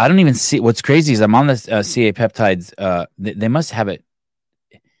even see. What's crazy is I'm on this CA peptides. They must have it.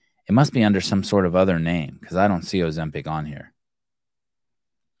 It must be under some sort of other name because I don't see Ozempic on here.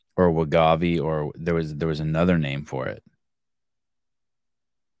 Or Wegovy, or there was another name for it.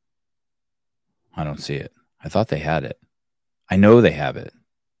 I don't see it. I thought they had it. I know they have it.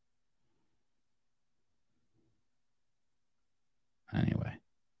 Anyway.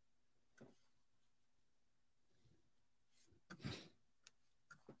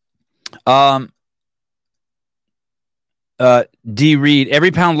 D. Reed,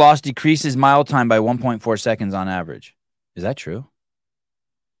 every pound lost decreases mile time by 1.4 seconds on average. Is that true?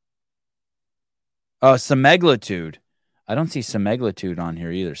 Oh, semaglutide. I don't see semaglutide on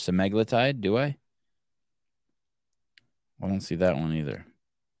here either. Semaglutide, do I? I don't see that one either.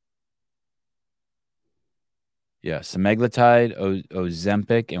 Yeah, semaglutide,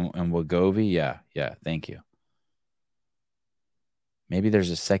 Ozempic, and Wegovy. Yeah, thank you. Maybe there's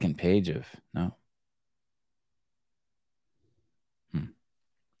a second page of, no.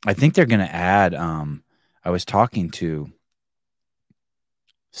 I think they're going to add, I was talking to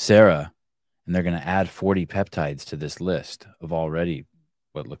Sarah, and they're going to add 40 peptides to this list of already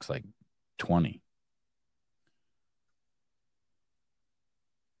what looks like 20.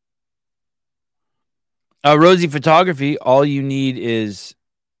 Rosie Photography, all you need is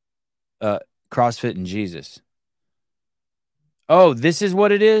CrossFit and Jesus. Oh, this is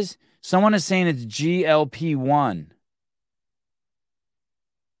what it is? Someone is saying it's GLP-1.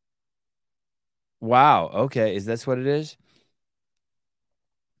 Wow. Okay. Is that what it is?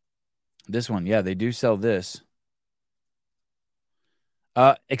 This one. Yeah, they do sell this.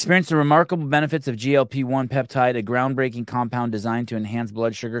 Experience the remarkable benefits of GLP-1 peptide, a groundbreaking compound designed to enhance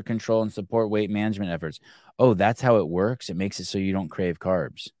blood sugar control and support weight management efforts. Oh, that's how it works? It makes it so you don't crave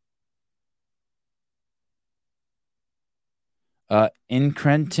carbs.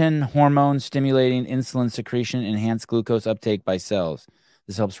 Incretin hormone stimulating insulin secretion, enhance glucose uptake by cells.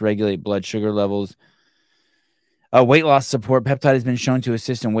 This helps regulate blood sugar levels. Weight loss support. Peptide has been shown to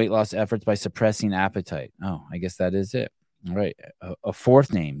assist in weight loss efforts by suppressing appetite. Oh, I guess that is it. All right. A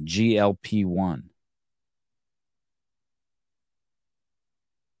fourth name, GLP-1.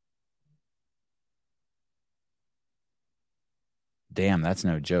 Damn, that's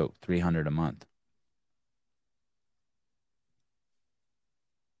no joke. $300 a month.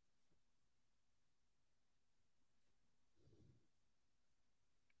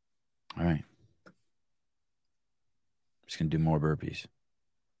 All right. Just going to do more burpees.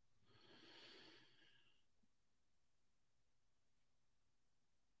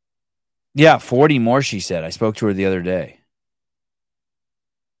 Yeah, 40 more, she said. I spoke to her the other day.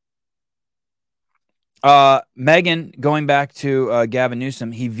 Megan, going back to Gavin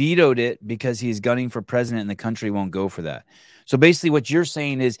Newsom, he vetoed it because he's gunning for president and the country won't go for that. So basically what you're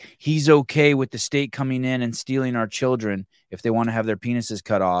saying is he's okay with the state coming in and stealing our children if they want to have their penises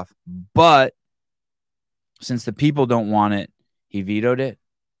cut off. But since the people don't want it, he vetoed it.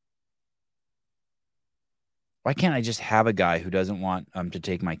 Why can't I just have a guy who doesn't want to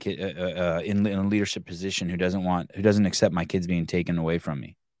take my kid in a leadership position, who doesn't accept my kids being taken away from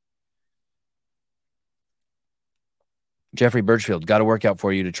me? Jeffrey Birchfield, got a workout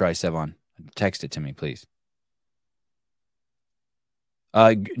for you to try, Sevon. Text it to me, please.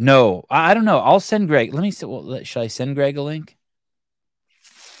 No, I don't know. I'll send Greg. Let me see. Well, should I send Greg a link?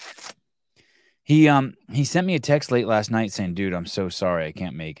 He sent me a text late last night saying, "Dude, I'm so sorry, I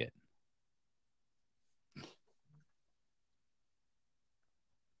can't make it."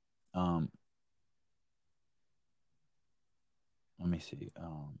 Let me see.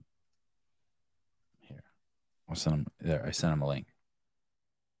 Here, I'll send him there. I sent him a link.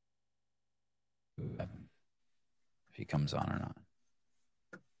 If he comes on or not.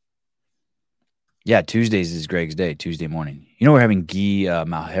 Yeah, Tuesdays is Greg's day. Tuesday morning. You know, we're having Guy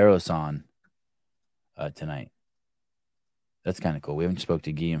Malheros on tonight. That's kind of cool. We haven't spoke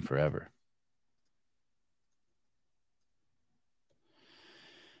to Guy in forever.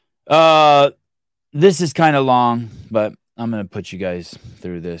 This is kind of long, but I'm going to put you guys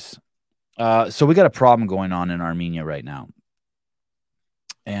through this. So we got a problem going on in Armenia right now.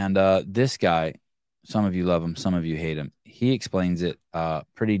 And this guy, some of you love him, some of you hate him. He explains it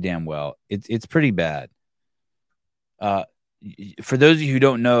pretty damn well. It's pretty bad. For those of you who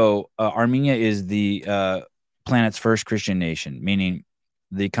don't know, Armenia is the planet's first Christian nation, meaning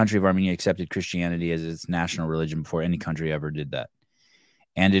the country of Armenia accepted Christianity as its national religion before any country ever did that.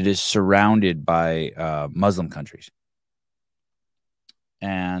 And it is surrounded by Muslim countries.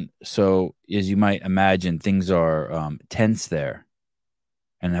 And so, as you might imagine, things are tense there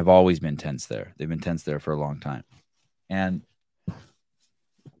and have always been tense there. They've been tense there for a long time. And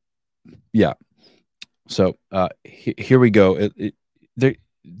yeah, so here we go.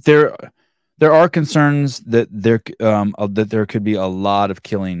 There are concerns that there could be a lot of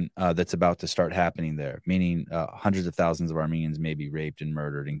killing that's about to start happening there, meaning hundreds of thousands of Armenians may be raped and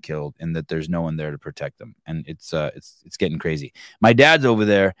murdered and killed, and that there's no one there to protect them. And it's getting crazy. My dad's over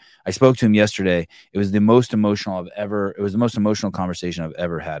there. I spoke to him yesterday. It was the most emotional conversation I've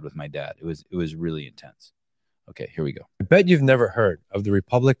ever had with my dad. It was really intense. Okay, here we go. I bet you've never heard of the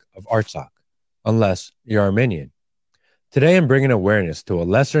Republic of Artsakh, unless you're Armenian. Today, I'm bringing awareness to a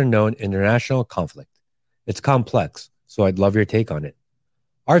lesser-known international conflict. It's complex, so I'd love your take on it.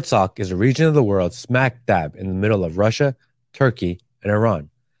 Artsakh is a region of the world smack dab in the middle of Russia, Turkey, and Iran,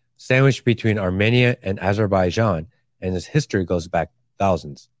 sandwiched between Armenia and Azerbaijan, and its history goes back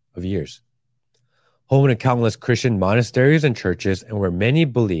thousands of years. Home to countless Christian monasteries and churches, and where many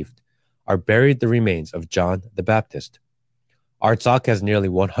believed are buried the remains of John the Baptist. Artsakh has nearly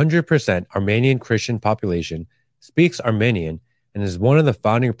 100% Armenian Christian population, speaks Armenian, and is one of the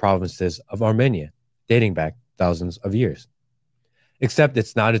founding provinces of Armenia, dating back thousands of years. Except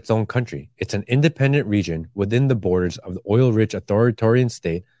it's not its own country. It's an independent region within the borders of the oil-rich authoritarian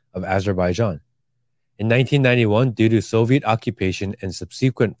state of Azerbaijan. In 1991, due to Soviet occupation and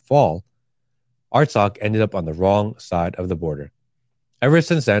subsequent fall, Artsakh ended up on the wrong side of the border. Ever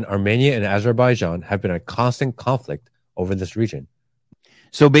since then, Armenia and Azerbaijan have been in constant conflict over this region.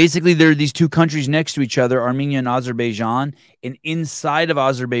 So basically, there are these two countries next to each other, Armenia and Azerbaijan, and inside of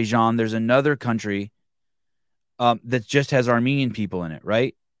Azerbaijan, there's another country that just has Armenian people in it,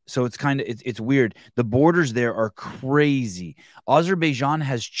 right? So it's kind of it's weird. The borders there are crazy. Azerbaijan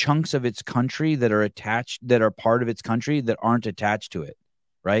has chunks of its country that are attached, that are part of its country that aren't attached to it,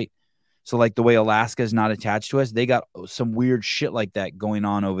 right? So like the way Alaska is not attached to us, they got some weird shit like that going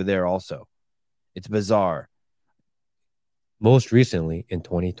on over there also. It's bizarre. Most recently in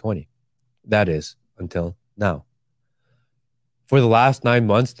 2020. That is, until now. For the last 9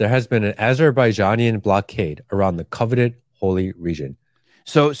 months, there has been an Azerbaijani blockade around the coveted holy region.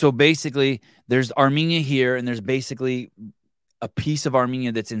 So basically, there's Armenia here, and there's basically a piece of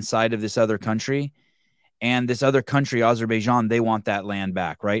Armenia that's inside of this other country. And this other country, Azerbaijan, they want that land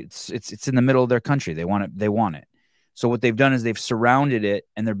back, right? It's in the middle of their country. They want it. They want it. So what they've done is they've surrounded it,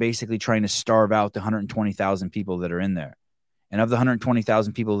 and they're basically trying to starve out the 120,000 people that are in there. And of the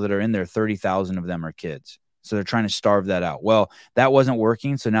 120,000 people that are in there, 30,000 of them are kids. So they're trying to starve that out. Well, that wasn't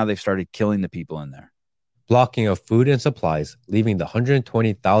working, so now they've started killing the people in there. Blocking of food and supplies, leaving the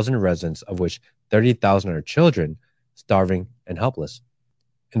 120,000 residents, of which 30,000 are children, starving and helpless.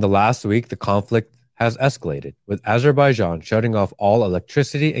 In the last week, the conflict has escalated, with Azerbaijan shutting off all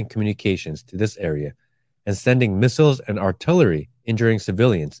electricity and communications to this area and sending missiles and artillery, injuring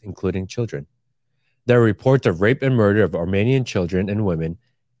civilians, including children. There are reports of rape and murder of Armenian children and women,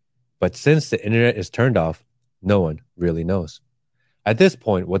 but since the internet is turned off, no one really knows. At this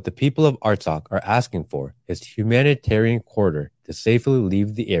point, what the people of Artsakh are asking for is humanitarian corridor to safely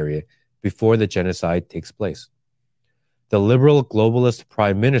leave the area before the genocide takes place. The liberal globalist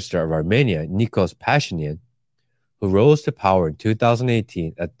prime minister of Armenia, Nikos Pashinyan, who rose to power in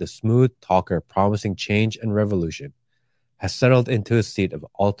 2018 as the smooth talker promising change and revolution, has settled into a seat of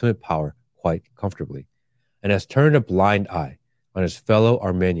ultimate power quite comfortably, and has turned a blind eye on his fellow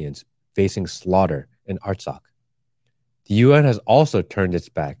Armenians facing slaughter in Artsakh. The UN has also turned its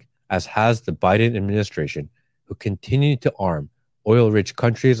back, as has the Biden administration, who continue to arm oil-rich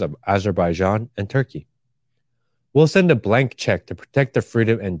countries of Azerbaijan and Turkey. We'll send a blank check to protect the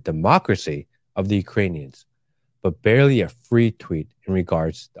freedom and democracy of the Ukrainians, but barely a free tweet in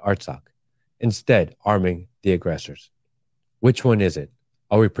regards to Artsakh, instead arming the aggressors. Which one is it?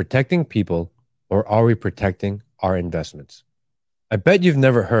 Are we protecting people, or are we protecting our investments? I bet you've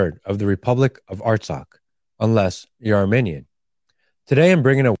never heard of the Republic of Artsakh, unless you're Armenian. Today I'm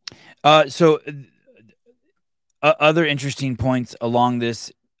bringing other interesting points along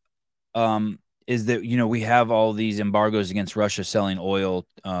this is that, you know, we have all these embargoes against Russia selling oil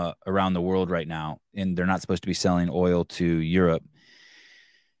around the world right now, and they're not supposed to be selling oil to Europe.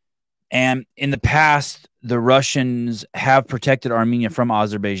 And in the past, the Russians have protected Armenia from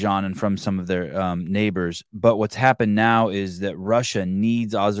Azerbaijan and from some of their neighbors. But what's happened now is that Russia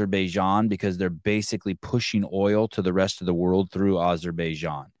needs Azerbaijan because they're basically pushing oil to the rest of the world through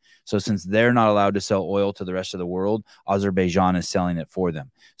Azerbaijan. So since they're not allowed to sell oil to the rest of the world, Azerbaijan is selling it for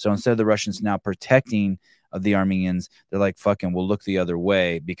them. So instead of the Russians now protecting of the Armenians, they're like, fucking, we'll look the other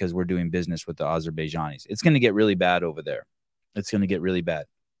way because we're doing business with the Azerbaijanis. It's going to get really bad over there. It's going to get really bad.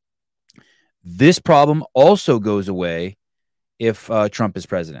 This problem also goes away if Trump is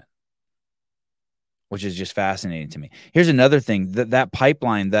president, which is just fascinating to me. Here's another thing: that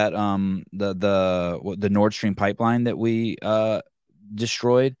pipeline, that the Nord Stream pipeline that we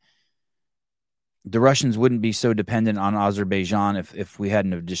destroyed, the Russians wouldn't be so dependent on Azerbaijan if we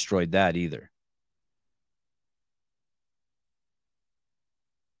hadn't have destroyed that either.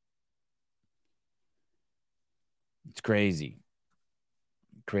 It's crazy.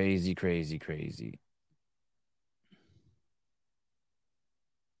 Crazy.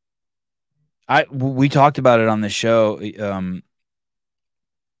 We talked about it on the show, and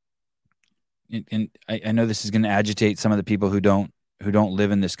I know this is going to agitate some of the people who don't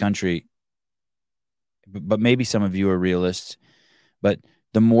live in this country, but maybe some of you are realists. But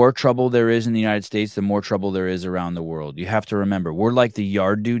the more trouble there is in the United States, the more trouble there is around the world. You have to remember, we're like the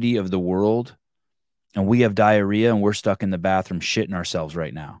yard duty of the world, and we have diarrhea, and we're stuck in the bathroom shitting ourselves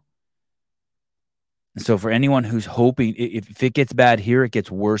right now. And so for anyone who's hoping, if it gets bad here, it gets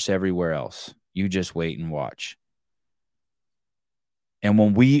worse everywhere else. You just wait and watch. And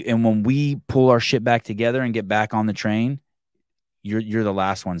when we pull our shit back together and get back on the train, you're the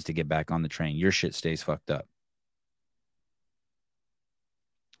last ones to get back on the train. Your shit stays fucked up.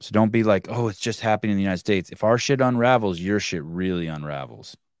 So don't be like, oh, it's just happening in the United States. If our shit unravels, your shit really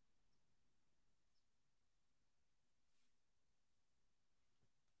unravels.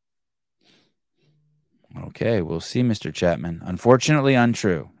 Okay, we'll see, Mr. Chapman. Unfortunately,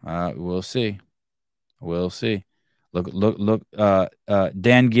 untrue. We'll see. We'll see. Look.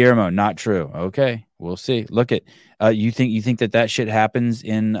 Dan Guillermo, not true. Okay, we'll see. Look at you think that shit happens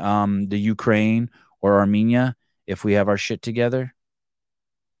in the Ukraine or Armenia if we have our shit together?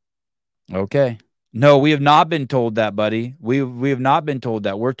 Okay. No, we have not been told that, buddy. We have not been told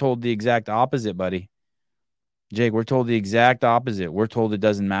that. We're told the exact opposite, buddy. Jake, we're told the exact opposite. We're told it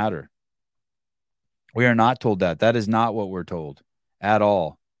doesn't matter. We are not told that. That is not what we're told at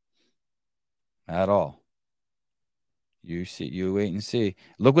all. At all. You wait and see.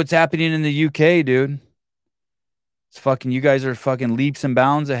 Look what's happening in the UK, dude. It's fucking, you guys are fucking leaps and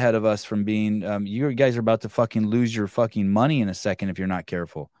bounds ahead of us from being, you guys are about to fucking lose your fucking money in a second if you're not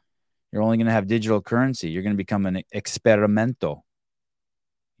careful. You're only going to have digital currency. You're going to become an experimento.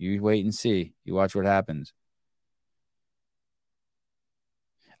 You wait and see. You watch what happens.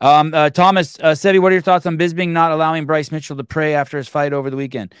 Thomas, Sebi, what are your thoughts on Bisping not allowing Bryce Mitchell to pray after his fight over the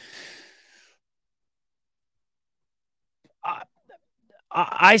weekend?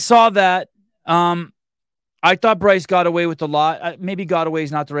 I saw that. I thought Bryce got away with a lot. Maybe got away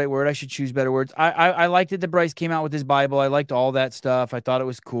is not the right word. I should choose better words. I liked it that Bryce came out with his Bible. I liked all that stuff. I thought it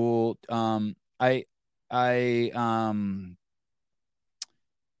was cool. I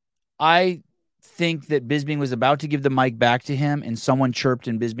think that Bisping was about to give the mic back to him, and someone chirped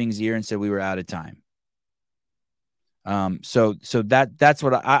in Bisping's ear and said we were out of time. So that's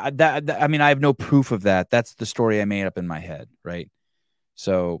what I mean, I have no proof of that. That's the story I made up in my head, right?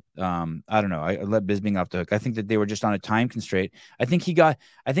 So I don't know. I let Bisping off the hook. I think that they were just on a time constraint. I think he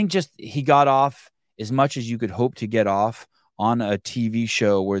got off as much as you could hope to get off on a TV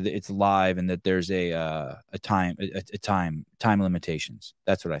show where it's live and that there's a time limitations.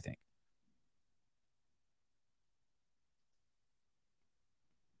 That's what I think.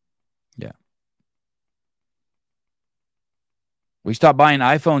 Yeah. We stopped buying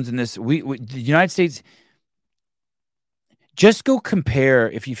iPhones in this. We the United States. Just go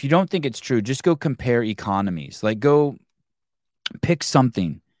compare. If you don't think it's true, just go compare economies. Like, go pick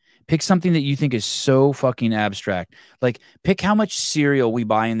something. Pick something that you think is so fucking abstract. Like, pick how much cereal we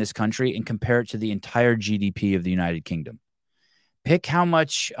buy in this country and compare it to the entire GDP of the United Kingdom. Pick how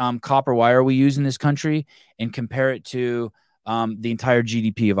much copper wire we use in this country and compare it to the entire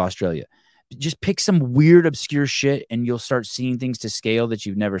GDP of Australia. Just pick some weird, obscure shit, and you'll start seeing things to scale that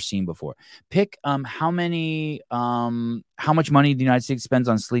you've never seen before. Pick how much money the United States spends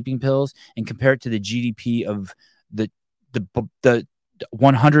on sleeping pills, and compare it to the GDP of the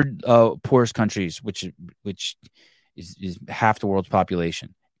 100 poorest countries, which is half the world's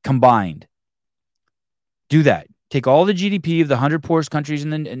population combined. Do that. Take all the GDP of the 100 poorest countries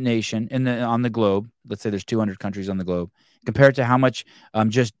in the nation, on the globe. Let's say there's 200 countries on the globe. Compare it to how much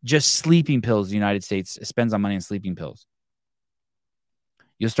just sleeping pills the United States spends on money on sleeping pills.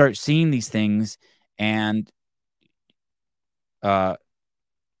 You'll start seeing these things, and it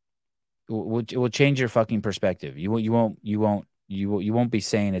will change your fucking perspective. You won't be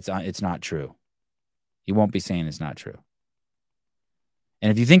saying it's not true. You won't be saying it's not true. And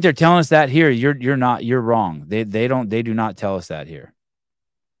if you think they're telling us that here, you're wrong. They do not tell us that here.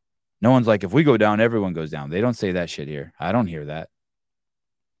 No one's like, if we go down, everyone goes down. They don't say that shit here. I don't hear that.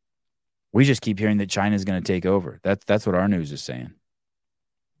 We just keep hearing that China's going to take over. That's what our news is saying.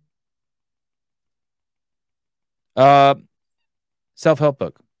 Self-help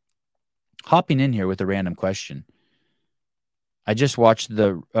book. Hopping in here with a random question. I just watched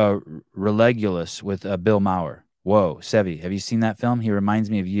the Relegulous with Bill Maher. Whoa, Sevi, have you seen that film? He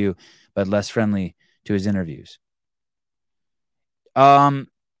reminds me of you, but less friendly to his interviews.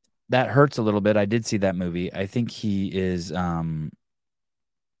 That hurts a little bit. I did see that movie. I think he is a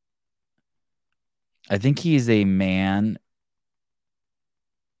man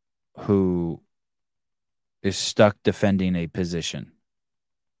who is stuck defending a position.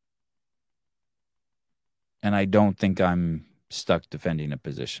 And I don't think I'm stuck defending a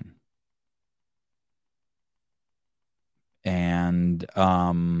position. And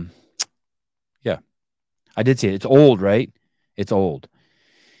yeah, I did see it. It's old, right? It's old.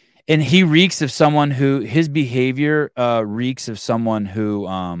 And he reeks of someone who his behavior reeks of someone who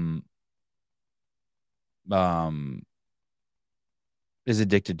um is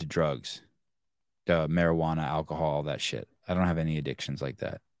addicted to drugs, marijuana, alcohol, all that shit. I don't have any addictions like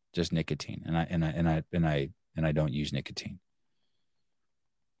that. Just nicotine. And I don't use nicotine.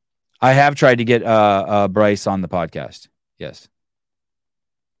 I have tried to get Bryce on the podcast. Yes.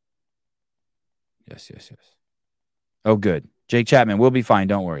 Yes. Oh, good. Jake Chapman, we'll be fine.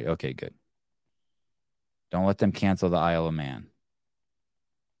 Don't worry. Okay, good. Don't let them cancel the Isle of Man.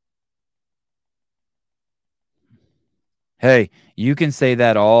 Hey, you can say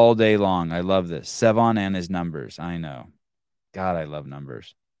that all day long. I love this. Sevon and his numbers. I know. God, I love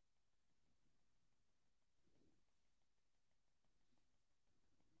numbers.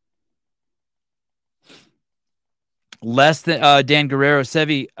 Less than Dan Guerrero,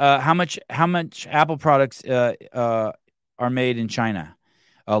 Sevi. How much Apple products are made in China?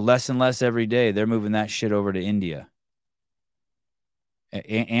 Less and less every day. They're moving that shit over to India,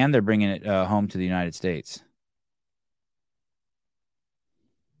 and they're bringing it home to the United States.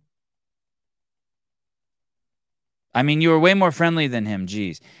 I mean, you were way more friendly than him.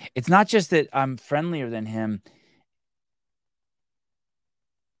 Geez, it's not just that I'm friendlier than him.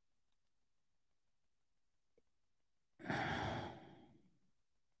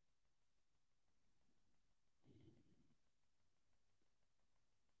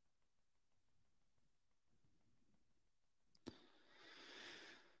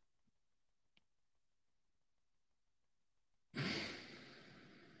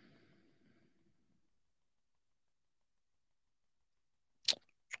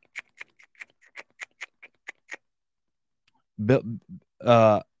 Bill,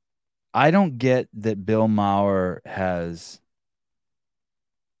 I don't get that Bill Maher has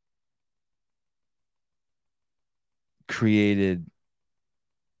created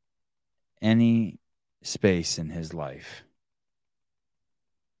any space in his life.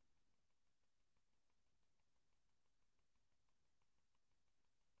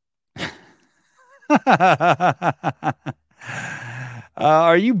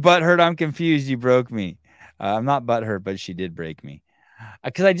 Are you butthurt? I'm confused. You broke me. I'm not butthurt, but she did break me.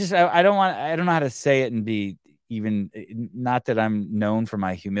 Because I don't know how to say it and be even, not that I'm known for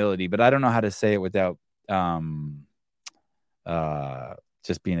my humility, but I don't know how to say it without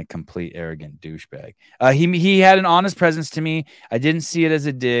just being a complete arrogant douchebag. He had an honest presence to me. I didn't see it as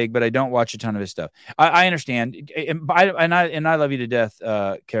a dig, but I don't watch a ton of his stuff. I understand, and I love you to death,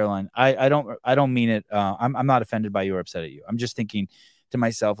 Caroline. I don't mean it. I'm not offended by you or upset at you. I'm just thinking to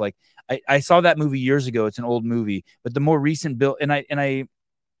myself, like, I saw that movie years ago. It's an old movie, but the more recent Bill,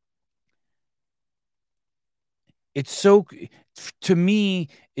 it's so, to me,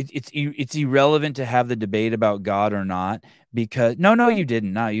 it's irrelevant to have the debate about God or not, because no, you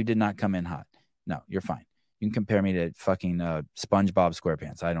didn't. No, you did not come in hot. No, you're fine. You can compare me to fucking SpongeBob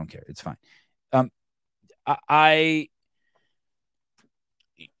SquarePants. I don't care. It's fine. And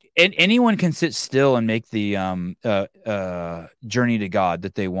anyone can sit still and make the journey to God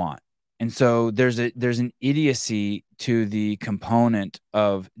that they want. And so there's an idiocy to the component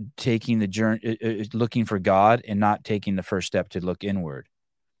of taking the journey, looking for God, and not taking the first step to look inward.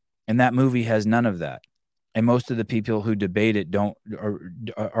 And that movie has none of that. And most of the people who debate it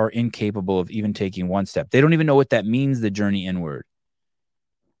are incapable of even taking one step. They don't even know what that means, the journey inward.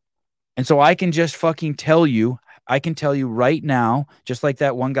 And so I can just fucking tell you, right now, just like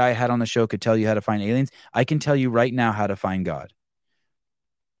that one guy I had on the show could tell you how to find aliens, I can tell you right now how to find God.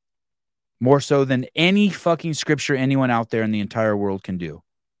 More so than any fucking scripture anyone out there in the entire world can do.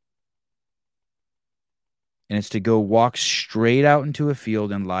 And it's to go walk straight out into a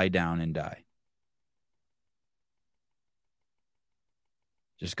field and lie down and die.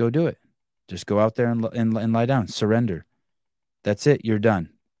 Just go do it. Just go out there and lie down. Surrender. That's it. You're done.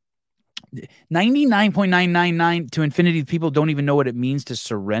 99.999 to infinity people don't even know what it means to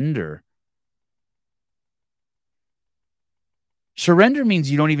surrender. Surrender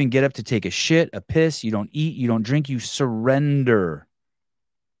means you don't even get up to take a shit, a piss, you don't eat, you don't drink, you surrender.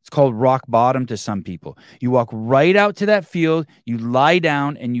 It's called rock bottom to some people. You walk right out to that field, you lie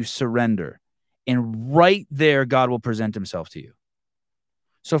down, and you surrender. And right there, God will present himself to you.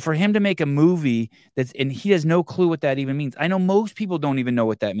 So for him to make a movie and he has no clue what that even means. I know most people don't even know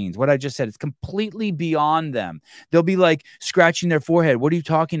what that means. What I just said, it's completely beyond them. They'll be like scratching their forehead. What are you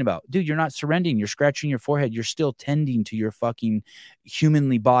talking about? Dude, you're not surrendering. You're scratching your forehead. You're still tending to your fucking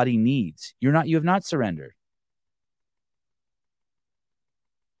humanly body needs. You have not surrendered.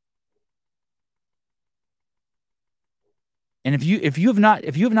 And if you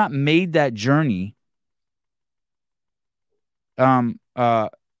have not made that journey to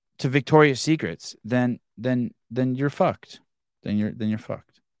Victoria's Secrets, then you're fucked. Then you're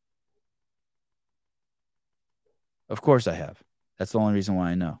fucked. Of course I have. That's the only reason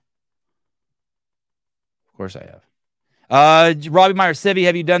why I know. Of course I have. Robbie Meyer, Sevi,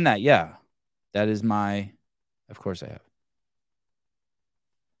 have you done that? Yeah. That is my, of course I have.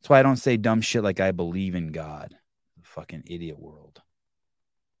 That's why I don't say dumb shit like I believe in God. Fucking idiot world.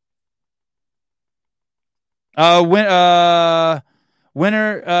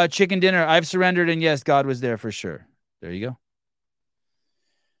 Winter chicken dinner. I've surrendered, and yes, God was there for sure. There you go.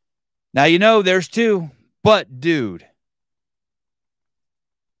 Now there's two, but dude,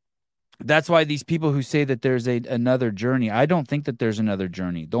 that's why these people who say that there's another journey, I don't think that there's another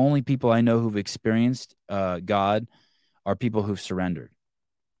journey. The only people I know who've experienced God are people who've surrendered.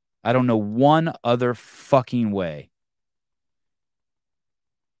 I don't know one other fucking way.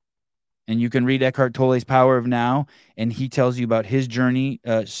 And you can read Eckhart Tolle's Power of Now, and he tells you about his journey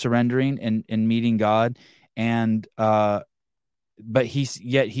surrendering and meeting God. And but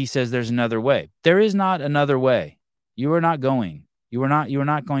he says there's another way. There is not another way. You are not going. You are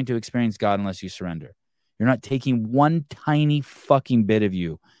not going to experience God unless you surrender. You're not taking one tiny fucking bit of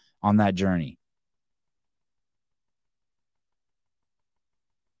you on that journey.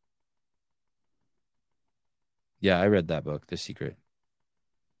 Yeah, I read that book, The Secret.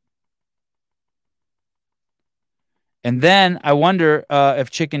 And then I wonder if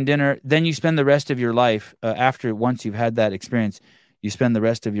chicken dinner, then you spend the rest of your life once you've had that experience, you spend the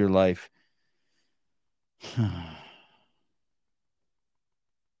rest of your life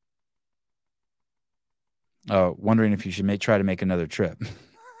wondering if you should try to make another trip.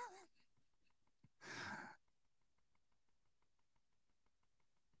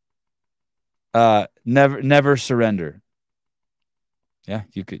 Never surrender. Yeah,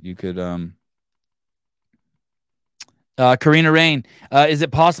 you could Karina Rain, is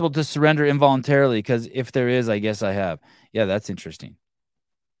it possible to surrender involuntarily? Because if there is, I guess I have. Yeah, that's interesting.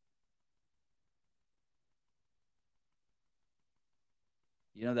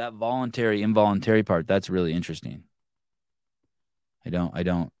 That voluntary, involuntary part, that's really interesting. I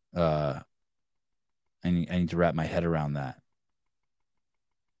need to wrap my head around that.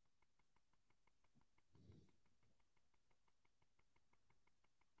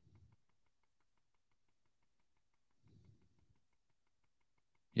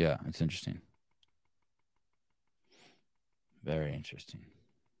 Yeah, it's interesting. Very interesting.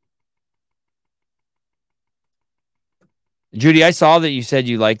 Judy, I saw that you said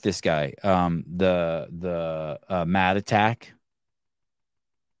you like this guy, the Mad Attack.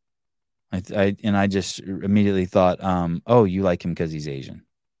 I just immediately thought, oh, you like him because he's Asian.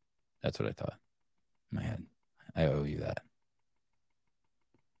 That's what I thought in my head. I owe you that.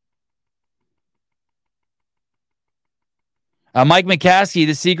 Mike McCaskey,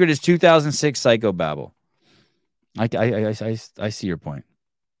 The Secret is 2006 psychobabble. I see your point.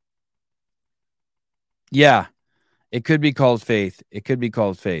 Yeah, it could be called faith. It could be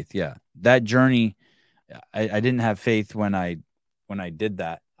called faith. Yeah, that journey. I didn't have faith when I did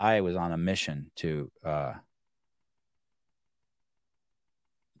that. I was on a mission to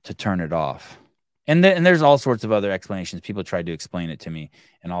turn it off. And there's all sorts of other explanations. People tried to explain it to me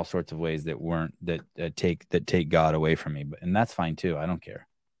in all sorts of ways that take God away from me. And that's fine too. I don't care.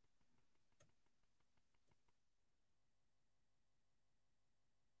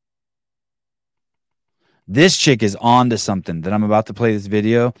 This chick is on to something that I'm about to play this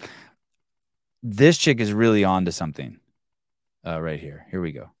video. This chick is really on to something. Right here. Here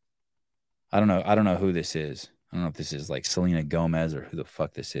we go. I don't know who this is. I don't know if this is like Selena Gomez or who the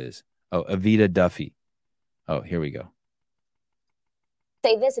fuck this is. Oh, Avita Duffy. Oh, here we go.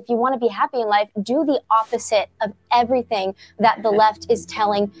 Say this, if you want to be happy in life, do the opposite of everything that the left is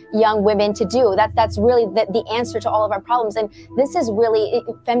telling young women to do. That's really the answer to all of our problems. And this is really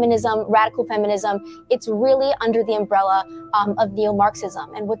feminism, radical feminism. It's really under the umbrella of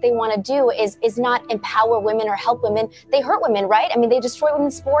neo-Marxism. And what they want to do is not empower women or help women. They hurt women, right? I mean, they destroy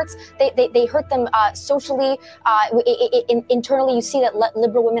women's sports. They hurt them socially. Internally, you see that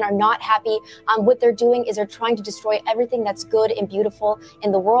liberal women are not happy. What they're doing is they're trying to destroy everything that's good and beautiful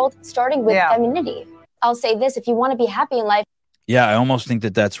in the world, starting with femininity. I'll say this, if you want to be happy in life. Yeah, I almost think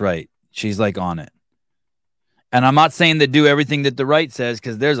that that's right. She's like on it. And I'm not saying that do everything that the right says,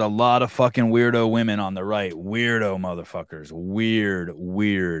 because there's a lot of fucking weirdo women on the right. Weirdo motherfuckers. Weird.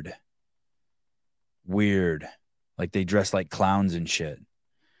 Like they dress like clowns and shit.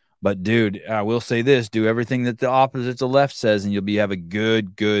 But dude, I will say this, do everything that the opposite to left says and you'll have a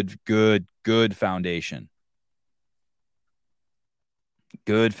good foundation.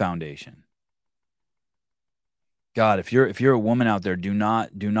 Good foundation. God, if you're a woman out there, do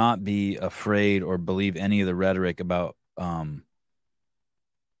not be afraid or believe any of the rhetoric about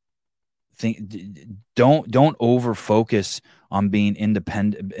don't over focus on being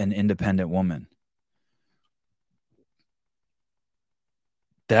an independent woman.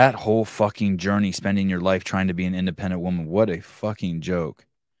 That whole fucking journey, spending your life trying to be an independent woman, what a fucking joke.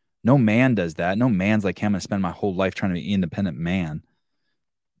 No man does that. No man's like, hey, I'm gonna spend my whole life trying to be an independent man.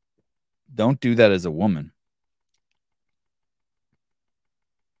 Don't do that as a woman.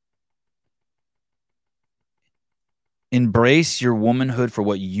 Embrace your womanhood for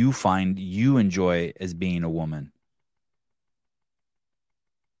what you find you enjoy as being a woman.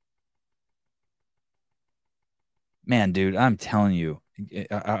 Man, dude, I'm telling you,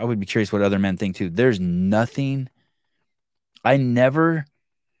 I would be curious what other men think too. There's nothing. The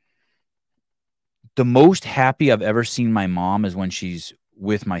most happy I've ever seen my mom is when she's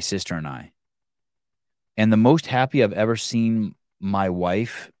with my sister and I. And the most happy I've ever seen my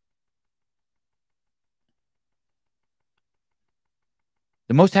wife,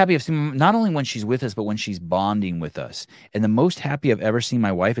 the most happy I've seen, not only when she's with us, but when she's bonding with us. And the most happy I've ever seen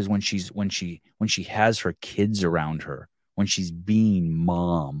my wife is when she has her kids around her, when she's being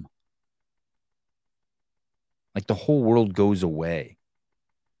mom. Like the whole world goes away.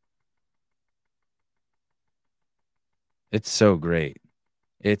 It's so great.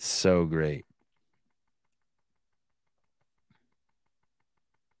 It's so great.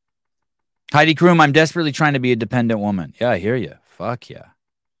 Heidi Kroom, I'm desperately trying to be a dependent woman. Yeah, I hear you. Fuck yeah.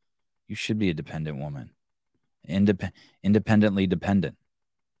 You should be a dependent woman. Independently dependent.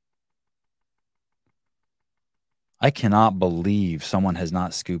 I cannot believe someone has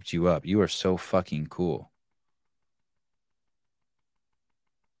not scooped you up. You are so fucking cool.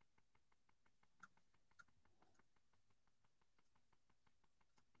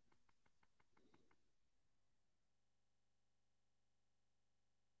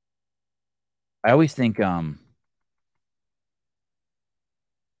 I always think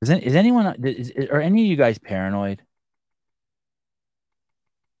is anyone are any of you guys paranoid?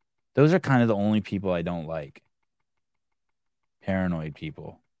 Those are kind of the only people I don't like. Paranoid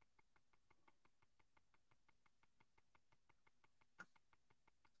people.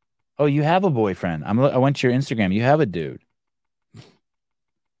 Oh, you have a boyfriend. I went to your Instagram. You have a dude.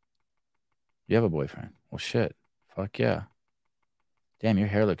 You have a boyfriend. Well, shit. Fuck yeah. Damn, your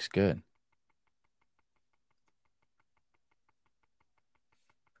hair looks good.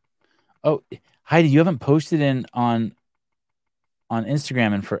 Oh, Heidi, you haven't posted on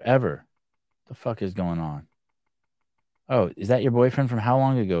Instagram in forever. What the fuck is going on? Oh, is that your boyfriend from how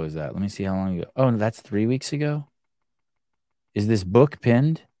long ago is that? Let me see how long ago. Oh, that's 3 weeks ago? Is this book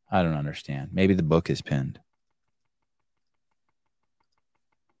pinned? I don't understand. Maybe the book is pinned.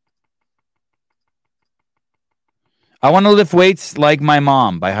 I Want to Lift Weights Like My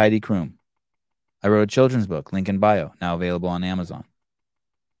Mom by Heidi Kroom. I wrote a children's book, link in bio, now available on Amazon.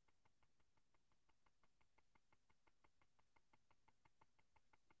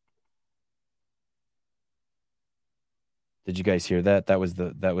 Did you guys hear that? That was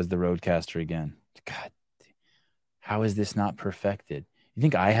the Roadcaster again. God, how is this not perfected? You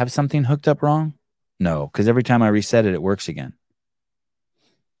think I have something hooked up wrong? No, because every time I reset it, it works again.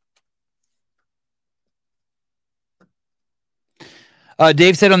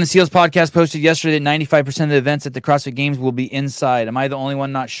 Dave said on the Seals podcast posted yesterday that 95% of the events at the CrossFit Games will be inside. Am I the only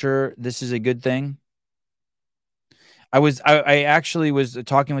one not sure this is a good thing? I actually was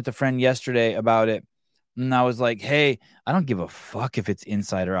talking with a friend yesterday about it. And I was like, hey, I don't give a fuck if it's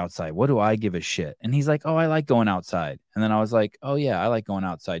inside or outside. What do I give a shit? And he's like, oh, I like going outside. And then I was like, oh, yeah, I like going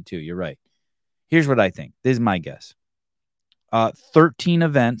outside too. You're right. Here's what I think. This is my guess. 13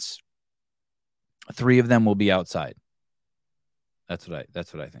 events, 3 of them will be outside. That's what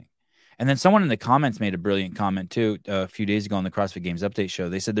I think. And then someone in the comments made a brilliant comment too a few days ago on the CrossFit Games update show.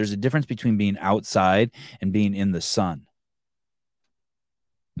 They said there's a difference between being outside and being in the sun.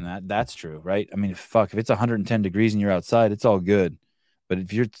 And that's true, right? I mean, if it's 110 degrees and you're outside, it's all good. But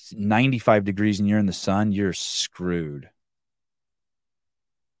if you're 95 degrees and you're in the sun, you're screwed.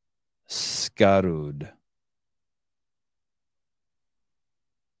 Screwed.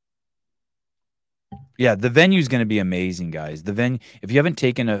 Yeah, the venue is going to be amazing, guys. The venue. If you haven't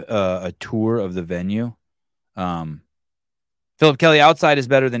taken a tour of the venue, Philip Kelly, outside is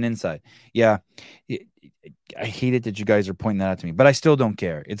better than inside. Yeah, I hate it that you guys are pointing that out to me, but I still don't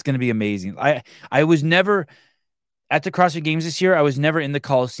care. It's going to be amazing. I was never at the CrossFit Games this year. I was never in the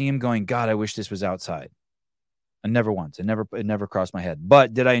Coliseum going, God, I wish this was outside. I never once. It never crossed my head.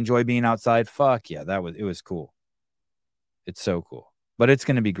 But did I enjoy being outside? Fuck yeah, it was cool. It's so cool. But it's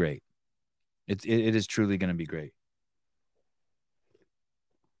going to be great. It is truly going to be great.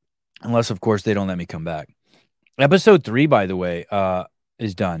 Unless, of course, they don't let me come back. Episode 3, by the way,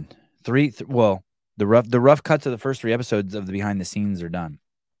 is done. The rough cuts of the first 3 episodes of the behind the scenes are done.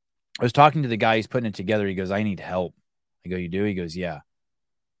 I was talking to the guy who's putting it together. He goes, "I need help." I go, "You do?" He goes, "Yeah."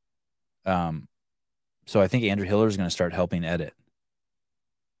 So I think Andrew Hiller is going to start helping edit.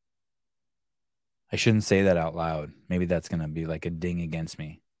 I shouldn't say that out loud. Maybe that's going to be like a ding against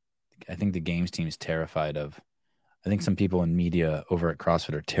me. I think the games team is terrified of. I think some people in media over at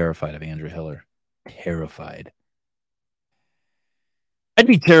CrossFit are terrified of Andrew Hiller. Terrified. I'd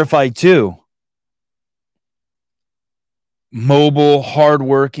be terrified too. Mobile,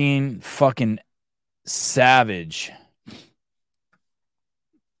 hardworking, fucking savage.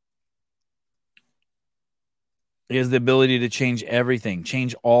 He has the ability to change everything,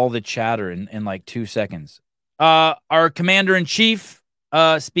 change all the chatter in like 2 seconds. Our commander-in-chief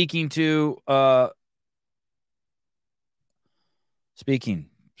speaking. I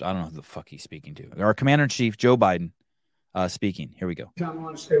don't know who the fuck he's speaking to. Our commander-in-chief, Joe Biden, speaking. Here we go. I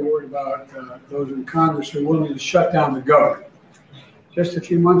want to stay worried about those in Congress who are willing to shut down the government. Just a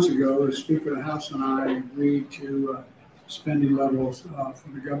few months ago, the Speaker of the House and I agreed to spending levels for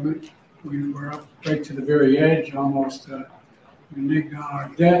the government. We were up right to the very edge, almost reneged on our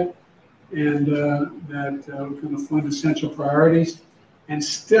debt, and that we're going to fund essential priorities and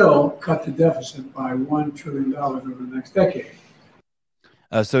still cut the deficit by $1 trillion over the next decade.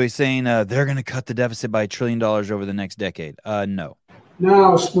 So he's saying they're going to cut the deficit by $1 trillion over the next decade. No.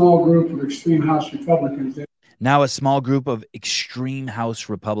 Now a small group of extreme House Republicans.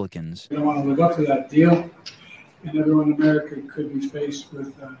 They don't want to live up to that deal, and everyone in America could be faced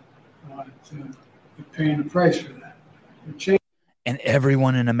with paying the price for that. And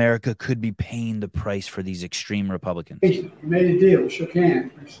everyone in America could be paying the price for these extreme Republicans. We made a deal. We shook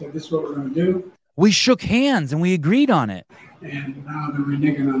hands. We said, this is what we're going to do. We shook hands and we agreed on it. And now they're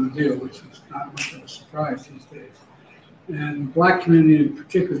reneging on the deal, which is not much of a surprise these days. And the black community in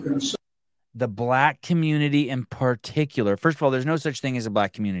particular is going to suffer. The black community in particular. First of all, there's no such thing as a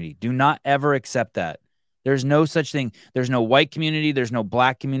black community. Do not ever accept that. There's no such thing. There's no white community. There's no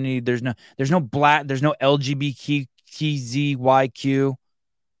black community. There's no LGBTQZYQ.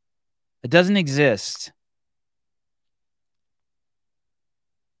 It doesn't exist.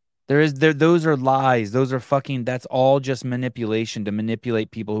 Those are lies. Those are fucking, that's all just manipulation to manipulate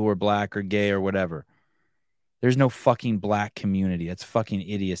people who are black or gay or whatever. There's no fucking black community. That's fucking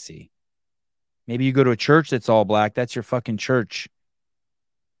idiocy. Maybe you go to a church that's all black. That's your fucking church.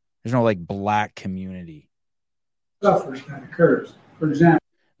 There's no like black community. Suffers that occurs. For example,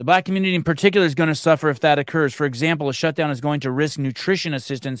 the black community in particular is going to suffer if that occurs. For example, a shutdown is going to risk nutrition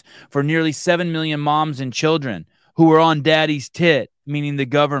assistance for nearly 7 million moms and children who are on daddy's tit, meaning the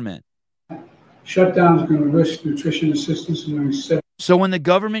government. Shutdown is going to risk nutrition assistance. So when the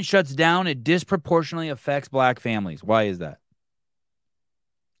government shuts down, it disproportionately affects black families. Why is that?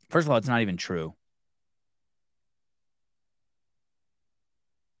 First of all, it's not even true.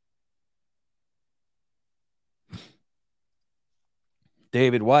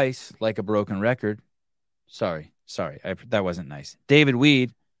 David Weiss, like a broken record. Sorry. That wasn't nice. David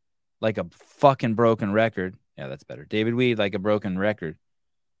Weed, like a fucking broken record. Yeah, that's better. David Weed, like a broken record.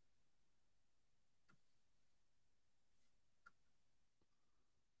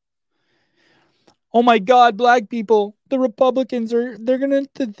 Oh my God, black people, the Republicans they're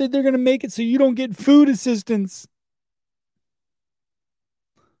gonna make it so you don't get food assistance.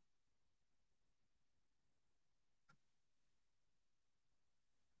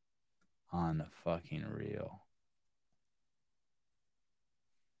 On the fucking real.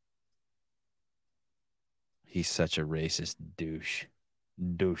 He's such a racist douche.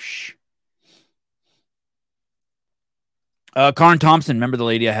 Karen Thompson, remember the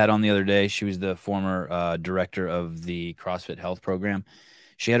lady I had on the other day? She was the former director of the CrossFit Health program.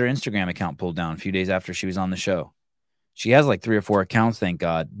 She had her Instagram account pulled down a few days after she was on the show. She has like 3 or 4 accounts, thank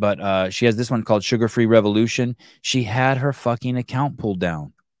God. But she has this one called Sugar Free Revolution. She had her fucking account pulled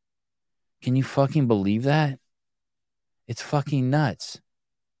down. Can you fucking believe that? It's fucking nuts.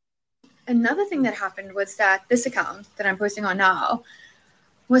 Another thing that happened was that this account that I'm posting on now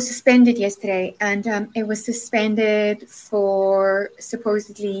was suspended yesterday, and it was suspended for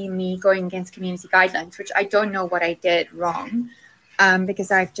supposedly me going against community guidelines, which I don't know what I did wrong, because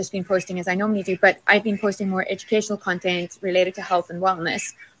I've just been posting as I normally do, but I've been posting more educational content related to health and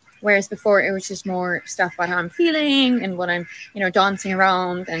wellness, whereas before it was just more stuff about how I'm feeling and what I'm, dancing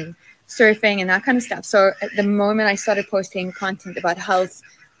around and surfing and that kind of stuff. So at the moment I started posting content about health,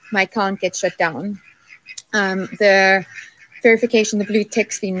 my account gets shut down. The verification, the blue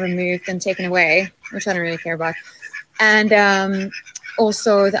tick's been removed and taken away, which I don't really care about. And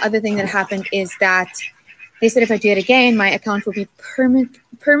also the other thing that happened is that they said if I do it again, my account will be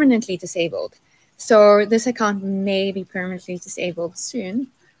permanently disabled. So this account may be permanently disabled soon.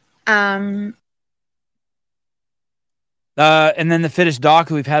 And then the fittest doc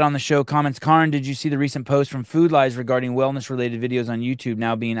who we've had on the show comments, Karin, did you see the recent post from Food Lies regarding wellness-related videos on YouTube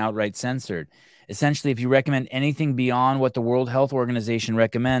now being outright censored? Essentially, if you recommend anything beyond what the World Health Organization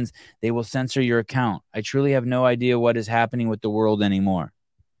recommends, they will censor your account. I truly have no idea what is happening with the world anymore.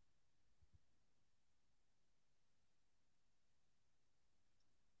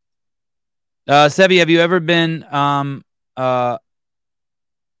 Sebi, have you ever been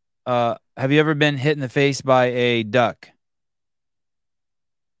hit in the face by a duck?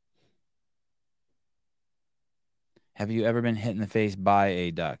 Have you ever been hit in the face by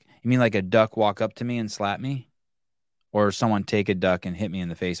a duck? You mean like a duck walk up to me and slap me? Or someone take a duck and hit me in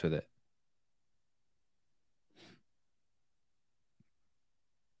the face with it?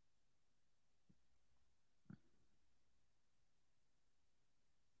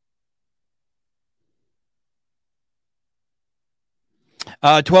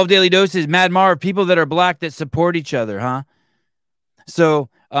 Uh, 12 Daily Doses, Mad Mar, people that are black that support each other, huh? So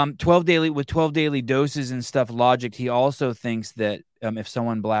 12 daily doses and stuff logic, he also thinks that if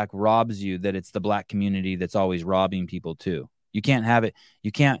someone black robs you, that it's the black community that's always robbing people too. You can't have it.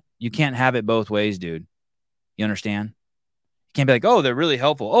 You can't have it both ways, dude. You understand? You can't be like, oh, they're really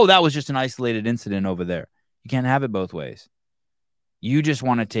helpful. Oh, that was just an isolated incident over there. You can't have it both ways. You just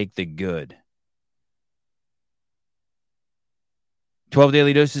want to take the good. 12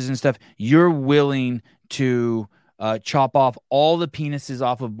 daily doses and stuff. You're willing to chop off all the penises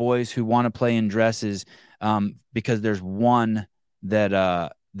off of boys who want to play in dresses because there's one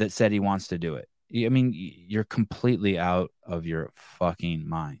that said he wants to do it. I mean, you're completely out of your fucking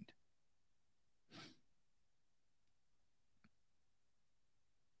mind.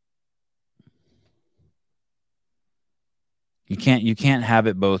 You can't have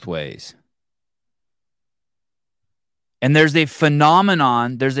it both ways. And there's a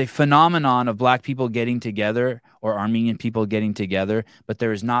phenomenon of black people getting together or Armenian people getting together, but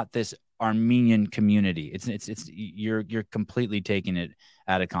there is not this Armenian community. It's you're completely taking it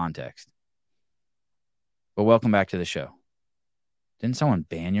out of context. But welcome back to the show. Didn't someone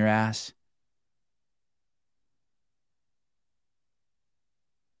ban your ass?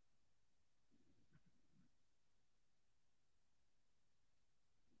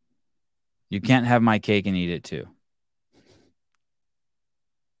 You can't have my cake and eat it too.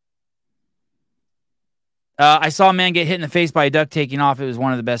 I saw a man get hit in the face by a duck taking off. It was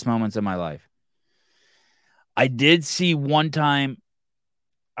one of the best moments of my life. I did see one time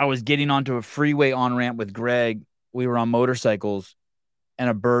I was getting onto a freeway on-ramp with Greg. We were on motorcycles, and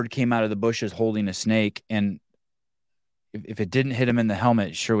a bird came out of the bushes holding a snake, and if it didn't hit him in the helmet,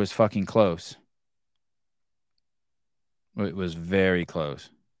 it sure was fucking close. It was very close.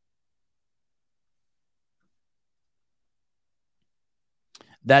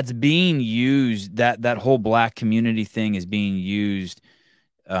 That's being used. That whole black community thing is being used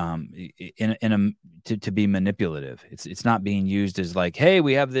to be manipulative. It's not being used as like, hey,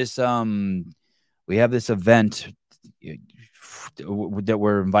 we have this event that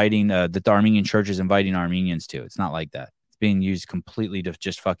we're inviting that the Armenian church is inviting Armenians to. It's not like that. It's being used completely to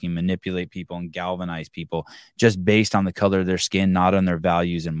just fucking manipulate people and galvanize people just based on the color of their skin, not on their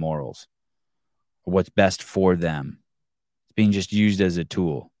values and morals or what's best for them. It's being just used as a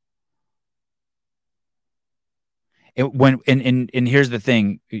tool. And here's the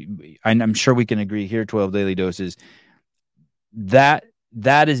thing, I'm sure we can agree here, 12 daily doses, that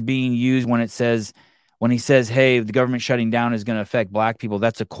is being used when he says, hey, the government shutting down is going to affect black people.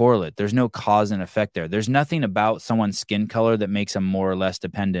 That's a correlate. There's no cause and effect there. There's nothing about someone's skin color that makes them more or less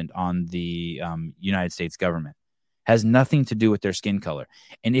dependent on the United States government. Has nothing to do with their skin color.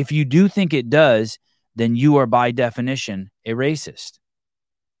 And if you do think it does, then you are by definition a racist.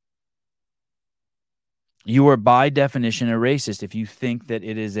 You are by definition a racist if you think that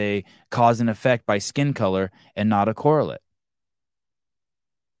it is a cause and effect by skin color and not a correlate.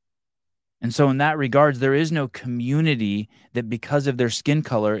 And so in that regards, there is no community that because of their skin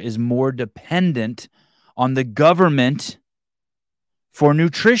color is more dependent on the government for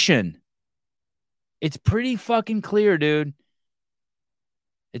nutrition. It's pretty fucking clear, dude.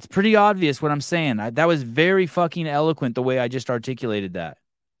 It's pretty obvious what I'm saying. That was very fucking eloquent the way I just articulated that.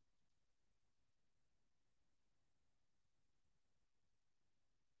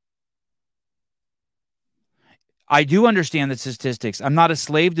 I do understand the statistics. I'm not a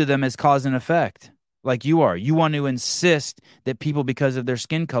slave to them as cause and effect. like you are. You want to insist that people, because of their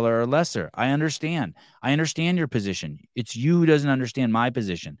skin color, are lesser. I understand. I understand your position. It's you who doesn't understand my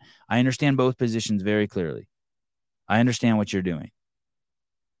position. I understand both positions very clearly. I understand what you're doing.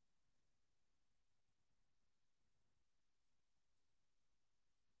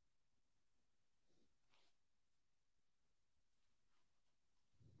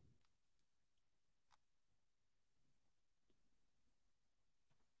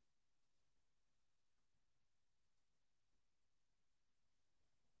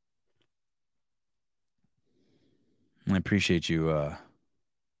 I appreciate you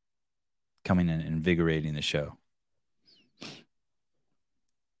coming in and invigorating the show.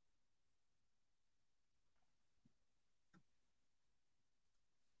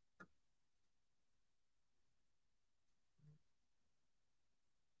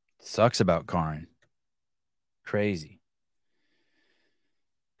 Sucks about Karin. Crazy.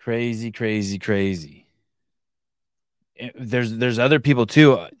 Crazy. There's other people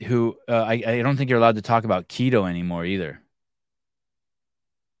too who I don't think you're allowed to talk about keto anymore either.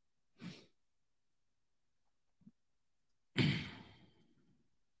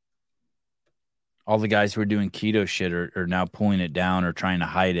 All the guys who are doing keto shit are now pulling it down or trying to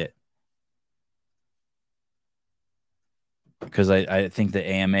hide it. Because I think the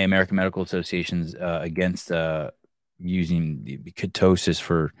AMA, American Medical Association's against using ketosis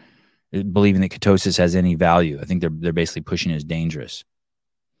for believing that ketosis has any value. I think they're basically pushing it as dangerous.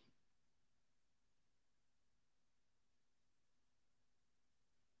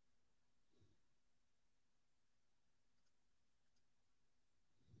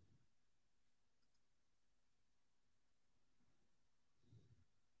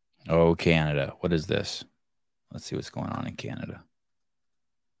 Oh, Canada. What is this? Let's see what's going on in Canada.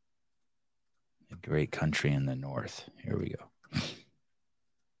 A great country in the north. Here we go.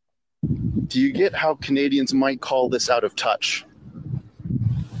 Do you get how Canadians might call this out of touch?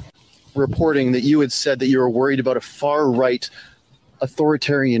 Reporting that you had said that you were worried about a far-right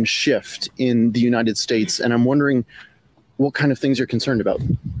authoritarian shift in the United States, and I'm wondering what kind of things you're concerned about.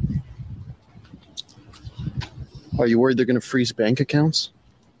 Are you worried they're going to freeze bank accounts?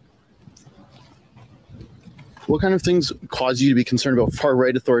 What kind of things cause you to be concerned about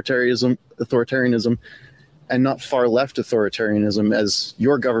far-right authoritarianism, and not far-left authoritarianism, as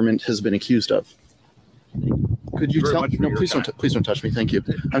your government has been accused of? Could you tell? No, please don't touch me. Thank you.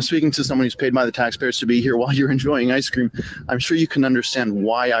 I'm speaking to someone who's paid by the taxpayers to be here while you're enjoying ice cream. I'm sure you can understand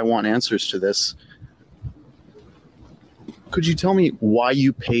why I want answers to this. Could you tell me why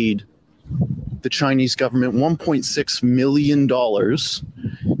you paid the Chinese government $1.6 million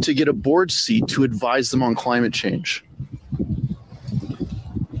to get a board seat to advise them on climate change?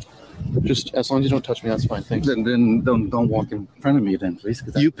 Just as long as you don't touch me, that's fine. Thanks. Then don't walk in front of me, then, please.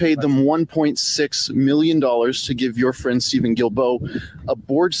 You paid them $1.6 million to give your friend Stephen Guilbeault a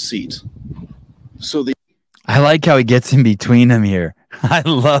board seat. So they. I like how he gets in between them here. I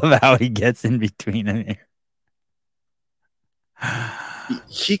love how he gets in between them here.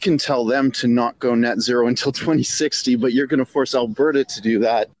 He can tell them to not go net zero until 2060, but you're going to force Alberta to do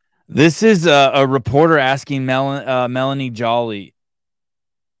that. This is a reporter asking Melanie Jolly,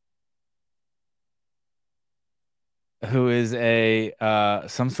 who is a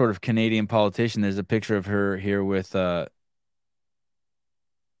some sort of Canadian politician. There's a picture of her here with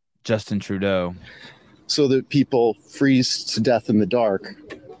Justin Trudeau. So that people freeze to death in the dark.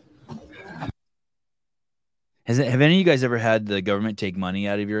 Have any of you guys ever had the government take money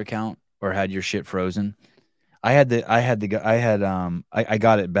out of your account or had your shit frozen? I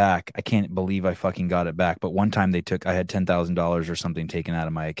got it back. I can't believe I fucking got it back. But one time I had $10,000 or something taken out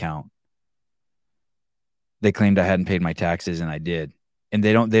of my account. They claimed I hadn't paid my taxes, and I did. And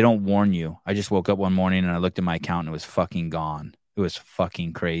they don't warn you. I just woke up one morning and I looked at my account and it was fucking gone. It was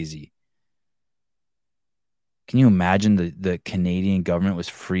fucking crazy. Can you imagine the Canadian government was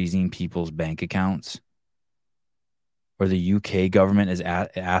freezing people's bank accounts? Or the UK government has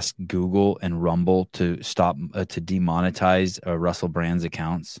asked Google and Rumble to stop to demonetize Russell Brand's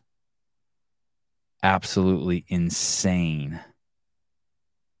accounts. Absolutely insane.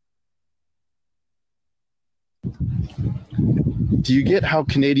 Do you get how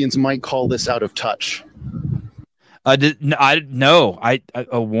Canadians might call this out of touch? A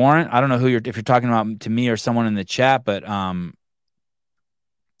warrant. I don't know if you're talking about to me or someone in the chat, but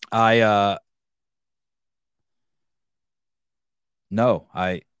no,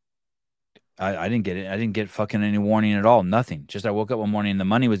 I didn't get it. I didn't get fucking any warning at all. Nothing. Just I woke up one morning and the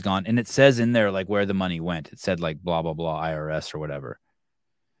money was gone, and it says in there like where the money went. It said like blah blah blah IRS or whatever.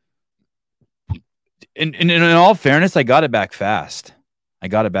 And in all fairness, I got it back fast. I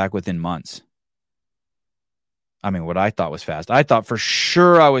got it back within months. I mean, what I thought was fast. I thought for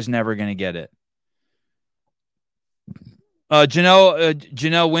sure I was never going to get it.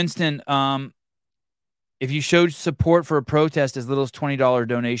 Janelle Winston, if you showed support for a protest as little as $20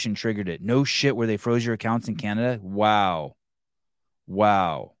 donation triggered it. No shit, where they froze your accounts in Canada? Wow.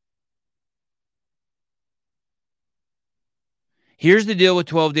 Here's the deal with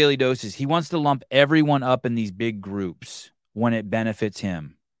 12 daily doses. He wants to lump everyone up in these big groups when it benefits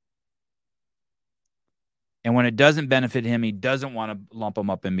him. And when it doesn't benefit him, he doesn't want to lump them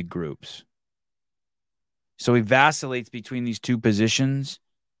up in big groups. So he vacillates between these two positions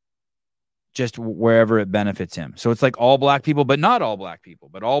just wherever it benefits him. So it's like all black people, but not all black people,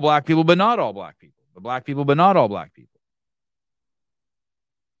 but all black people, but not all black people, but black people, but not all black people.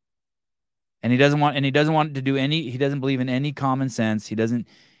 And he doesn't want to do any, he doesn't believe in any common sense. He doesn't,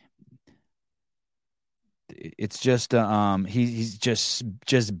 it's just, he's just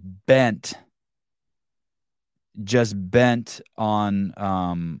bent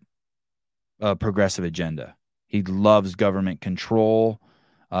on a progressive agenda. He loves government control,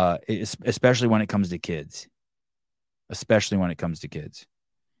 especially when it comes to kids.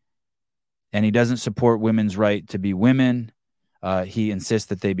 And he doesn't support women's right to be women. He insists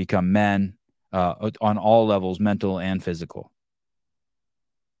that they become men on all levels, mental and physical.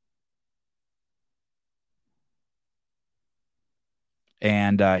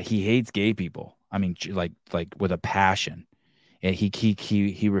 And he hates gay people. I mean, like with a passion. And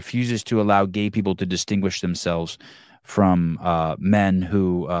he refuses to allow gay people to distinguish themselves from men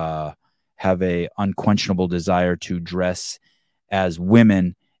who have a unquenchable desire to dress as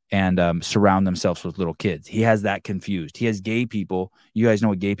women and surround themselves with little kids. He has that confused. He has gay people. You guys know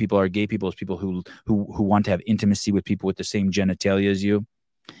what gay people are. Gay people is people who want to have intimacy with people with the same genitalia as you.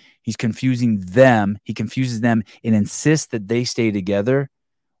 He's confusing them. He confuses them and insists that they stay together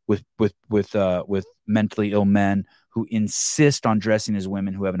with mentally ill men who insist on dressing as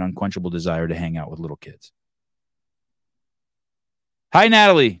women who have an unquenchable desire to hang out with little kids. Hi,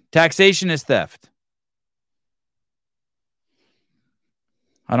 Natalie. Taxation is theft.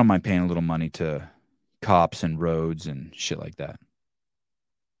 I don't mind paying a little money to cops and roads and shit like that.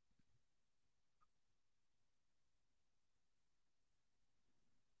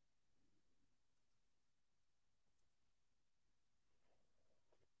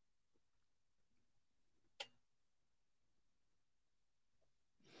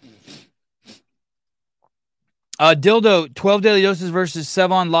 Dildo, 12 daily doses versus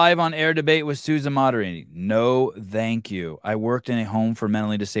Sevon live on air debate with Susan moderating. No, thank you. I worked in a home for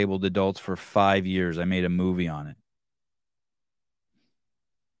mentally disabled adults for 5 years. I made a movie on it.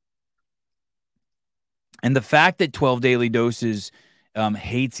 And the fact that 12 daily doses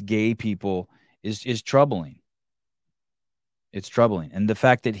hates gay people is troubling. It's troubling. And the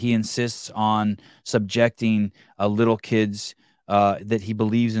fact that he insists on subjecting little kids that he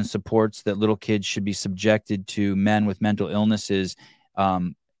believes and supports that little kids should be subjected to men with mental illnesses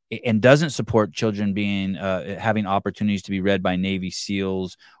and doesn't support children being having opportunities to be read by Navy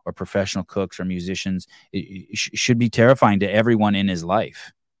SEALs or professional cooks or musicians should be terrifying to everyone in his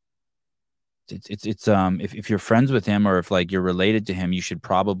life. It's if you're friends with him or if like you're related to him, you should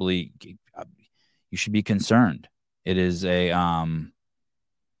be concerned. It is a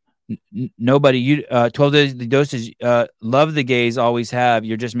nobody, you 12 days the dosage, love the gays, always have.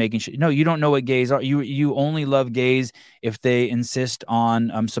 You're just making sure. No, you don't know what gays are. You only love gays if they insist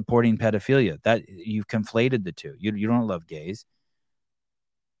on supporting pedophilia. That you've conflated the two. You don't love gays.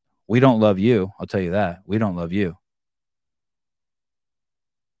 We don't love you. I'll tell you that. We don't love you.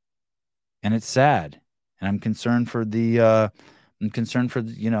 And it's sad. And I'm concerned for the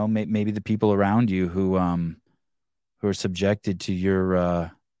maybe the people around you who are subjected to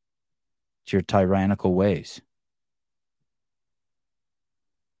your tyrannical ways.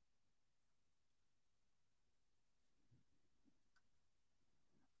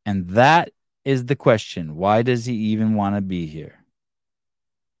 And that is the question. Why does he even want to be here?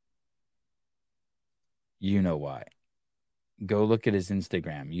 You know why. Go look at his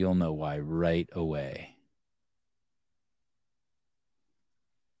Instagram. You'll know why right away.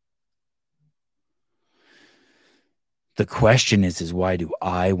 The question is why do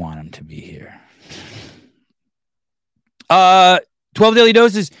I want him to be here? 12 daily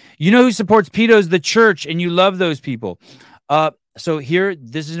doses. You know who supports pedos? The church, and you love those people. So here,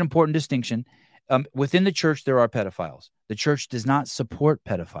 this is an important distinction. Within the church, there are pedophiles. The church does not support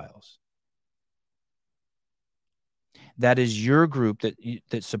pedophiles. That is your group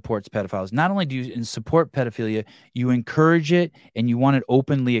that supports pedophiles. Not only do you support pedophilia, you encourage it and you want it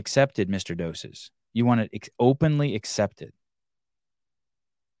openly accepted, Mr. Doses. You want it openly accepted.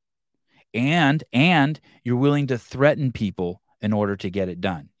 and you're willing to threaten people in order to get it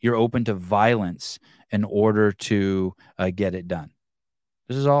done. You're open to violence in order to get it done.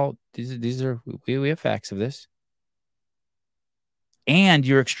 This is all. These are we have facts of this. And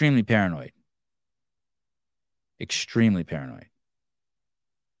you're extremely paranoid. Extremely paranoid.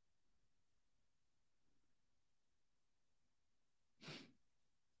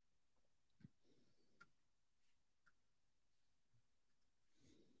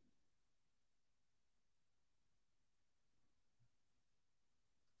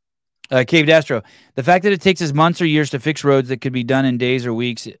 Cave Dastro, the fact that it takes us months or years to fix roads that could be done in days or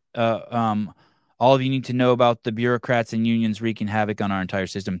weeks, all of you need to know about the bureaucrats and unions wreaking havoc on our entire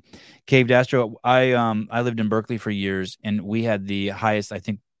system. Cave Dastro, I lived in Berkeley for years, and we had the highest, I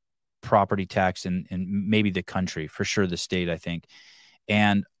think, property tax in maybe the country, for sure the state, I think.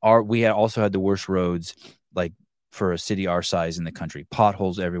 And we also had the worst roads, like for a city our size in the country.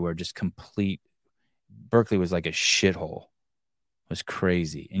 Potholes everywhere, just complete. Berkeley was like a shithole. Was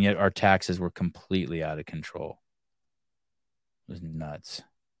crazy, and yet our taxes were completely out of control. It was nuts.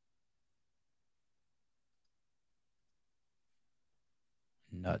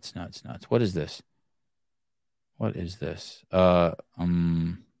 Nuts. What is this?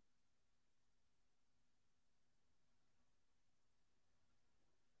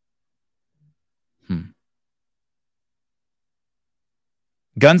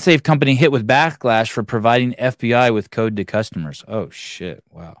 Gun safe company hit with backlash for providing FBI with code to customers. Oh, shit.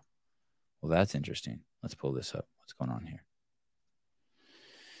 Wow. Well, that's interesting. Let's pull this up. What's going on here?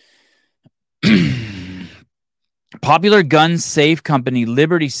 Popular gun safe company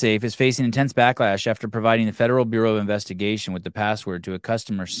Liberty Safe is facing intense backlash after providing the Federal Bureau of Investigation with the password to a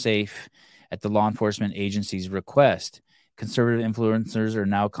customer safe at the law enforcement agency's request. Conservative influencers are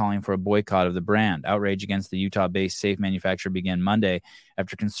now calling for a boycott of the brand. Outrage against the Utah-based safe manufacturer began Monday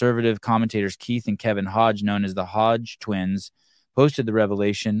after conservative commentators Keith and Kevin Hodge, known as the Hodge twins, posted the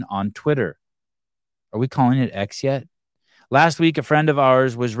revelation on Twitter. Are we calling it X yet? Last week, a friend of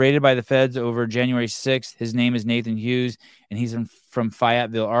ours was raided by the feds over January 6th. His name is Nathan Hughes, and he's from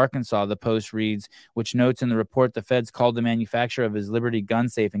Fayetteville, Arkansas, the Post reads, which notes in the report the feds called the manufacturer of his Liberty gun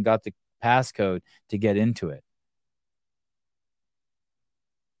safe and got the passcode to get into it.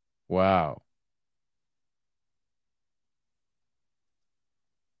 Wow.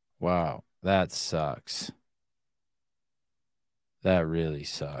 Wow. That sucks. That really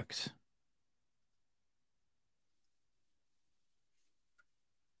sucks.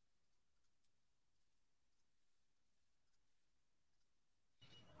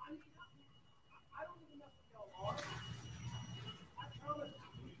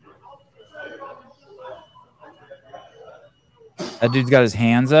 That dude's got his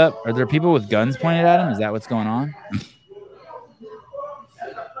hands up. Are there people with guns pointed at him? Is that what's going on?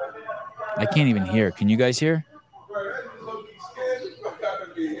 I can't even hear. Can you guys hear?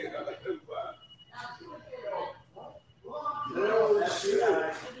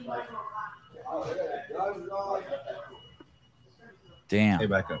 Damn. Hey,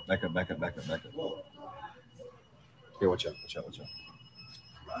 back up. Hey, watch out.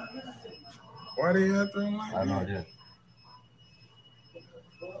 Why do you have to like I have no idea.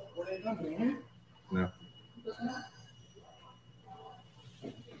 No.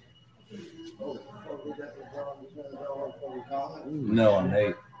 No, I'm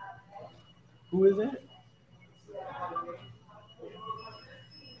Nate. Who is that?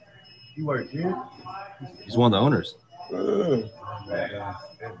 He works here? He's one of the owners. FBI.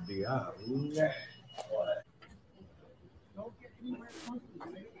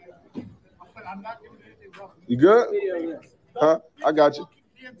 You good? Huh? I got you.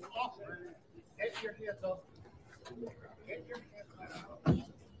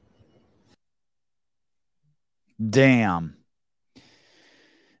 Damn.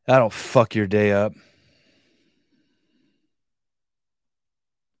 That'll fuck your day up.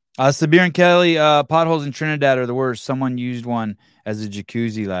 Sabir and Kelly, potholes in Trinidad are the worst. Someone used one as a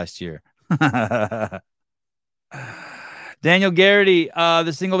jacuzzi last year. Daniel Garrity,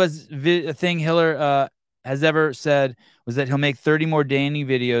 the single best thing Hiller has ever said was that he'll make 30 more Danny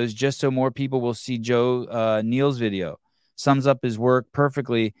videos just so more people will see Joe Neal's video. Sums up his work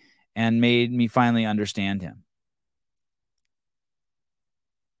perfectly and made me finally understand him.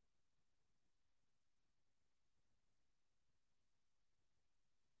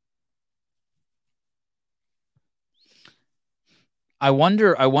 I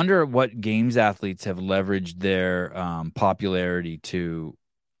wonder what games athletes have leveraged their popularity to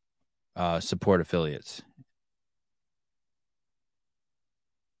support affiliates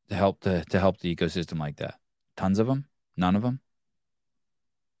to help the ecosystem like that. Tons of them, none of them.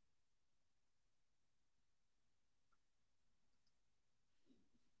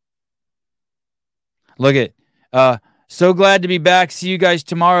 Look at so glad to be back. See you guys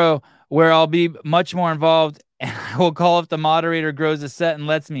tomorrow, where I'll be much more involved. And I will call if the moderator grows a set and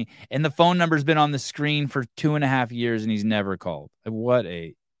lets me. And the phone number's been on the screen for 2.5 years, and he's never called. What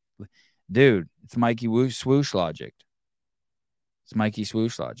a dude! It's Mikey Swoosh logic. It's Mikey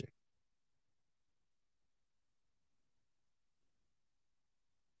Swoosh logic.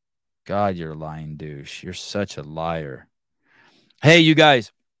 God, you're a lying douche. You're such a liar. Hey, you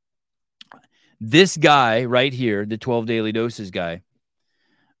guys. This guy right here, the 12 Daily Doses guy,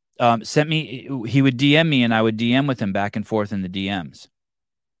 sent me, he would DM me and I would DM with him back and forth in the DMs.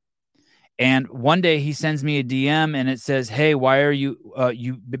 And one day he sends me a DM and it says, hey, why are you,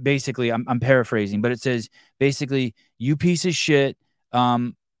 basically, I'm paraphrasing, but it says, basically, you piece of shit,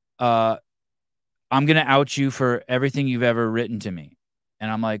 I'm going to out you for everything you've ever written to me.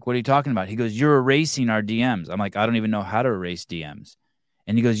 And I'm like, what are you talking about? He goes, you're erasing our DMs. I'm like, I don't even know how to erase DMs.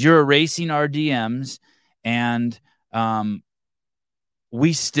 And he goes, you're erasing our DMs and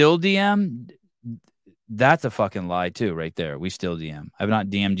we still DM? That's a fucking lie too, right there. We still DM. I've not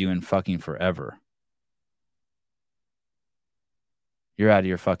DM'd you in fucking forever. You're out of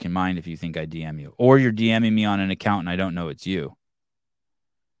your fucking mind if you think I DM you. Or you're DMing me on an account and I don't know it's you.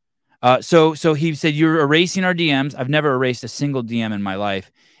 So he said, you're erasing our DMs. I've never erased a single DM in my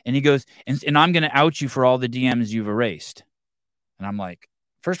life. And he goes, and I'm going to out you for all the DMs you've erased. And I'm like,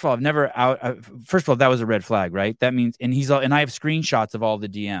 first of all, I've never first of all, that was a red flag, right? That means, and I have screenshots of all the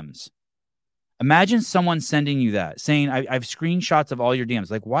DMs. Imagine someone sending you that, saying, I have screenshots of all your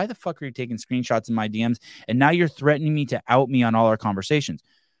DMs. Like, why the fuck are you taking screenshots of my DMs? And now you're threatening me to out me on all our conversations.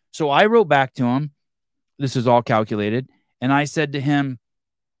 So I wrote back to him. This is all calculated. And I said to him,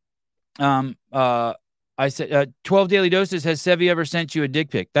 I said, 12 Daily Doses, has Sevi ever sent you a dick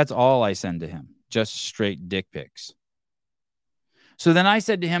pic? That's all I send to him. Just straight dick pics. So then I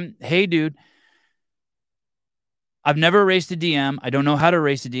said to him, hey, dude, I've never erased a DM. I don't know how to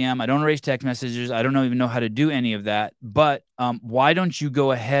erase a DM. I don't erase text messages. I don't even know how to do any of that. But why don't you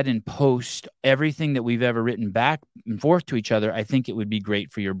go ahead and post everything that we've ever written back and forth to each other? I think it would be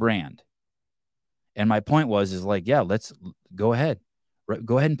great for your brand. And my point is like, yeah, let's go ahead.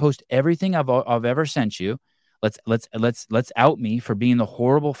 Go ahead and post everything I've ever sent you. Let's out me for being the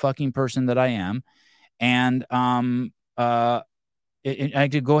horrible fucking person that I am. And I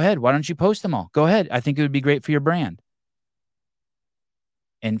could go ahead. Why don't you post them all? Go ahead. I think it would be great for your brand.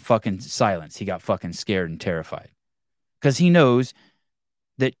 And fucking silence. He got fucking scared and terrified because he knows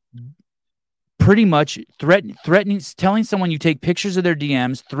that pretty much threatening, telling someone you take pictures of their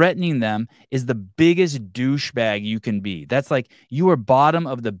DMs, threatening them is the biggest douchebag you can be. That's like, you are bottom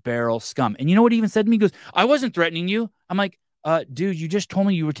of the barrel scum. And you know what he even said to me? He goes, I wasn't threatening you. I'm like, dude, you just told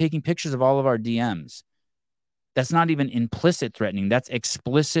me you were taking pictures of all of our DMs. That's not even implicit threatening. That's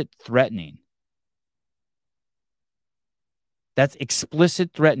explicit threatening. That's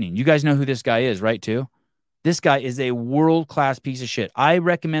explicit threatening. You guys know who this guy is, right, too? This guy is a world-class piece of shit. I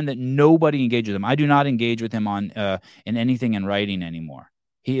recommend that nobody engage with him. I do not engage with him on in anything in writing anymore.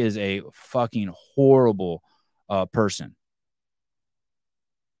 He is a fucking horrible person.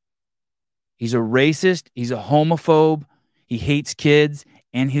 He's a racist. He's a homophobe. He hates kids,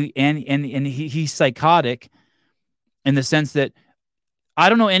 and he's psychotic. In the sense that I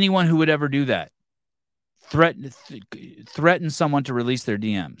don't know anyone who would ever do that. Threaten someone to release their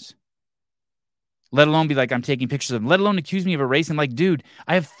DMs. Let alone be like, I'm taking pictures of them. Let alone accuse me of erasing. Like, dude,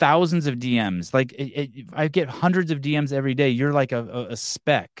 I have thousands of DMs. Like, I get hundreds of DMs every day. You're like a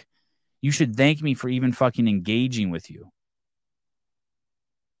speck. You should thank me for even fucking engaging with you.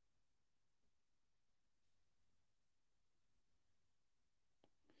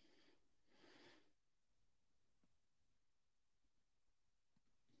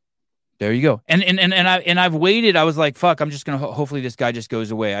 There you go. And I've waited. I was like, fuck, I'm just going to hopefully this guy just goes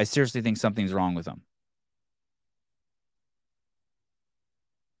away. I seriously think something's wrong with him.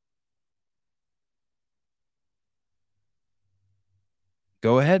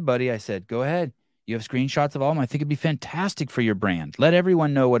 Go ahead, buddy. I said, go ahead. You have screenshots of all of them. I think it'd be fantastic for your brand. Let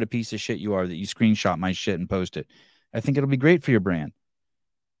everyone know what a piece of shit you are that you screenshot my shit and post it. I think it'll be great for your brand.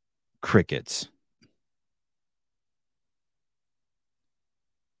 Crickets.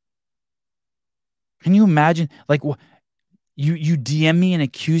 Can you imagine? Like, you DM me and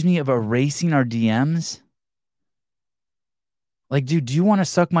accuse me of erasing our DMs? Like, dude, do you want to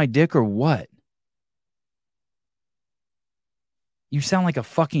suck my dick or what? You sound like a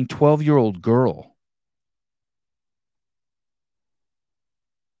fucking 12-year-old girl.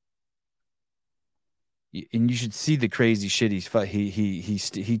 And you should see the crazy shit he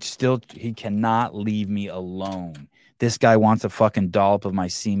cannot leave me alone. This guy wants a fucking dollop of my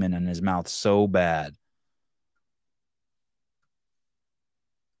semen in his mouth so bad.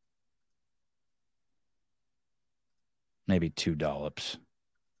 maybe $2.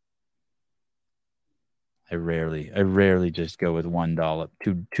 I rarely just go with $1,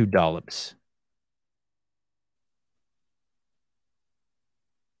 $2.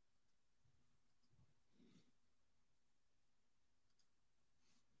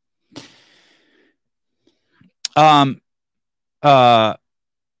 Um,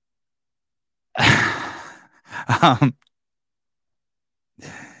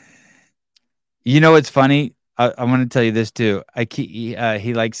 you know what's funny? I want to tell you this too.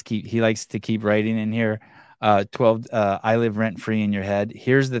 He likes to keep writing in here. 12. I live rent free in your head.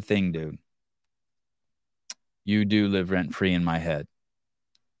 Here's the thing, dude. You do live rent free in my head.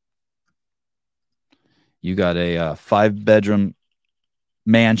 You got a 5-bedroom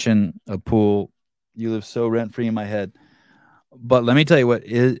mansion, a pool. You live so rent free in my head. But let me tell you what's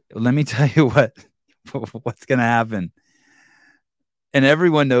gonna happen. And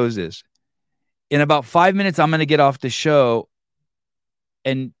everyone knows this. In about 5 minutes, I'm gonna get off the show,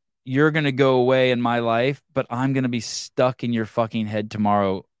 and you're gonna go away in my life, but I'm gonna be stuck in your fucking head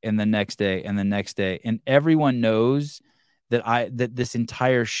tomorrow and the next day and the next day. And everyone knows that this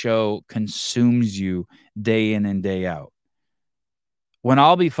entire show consumes you day in and day out. When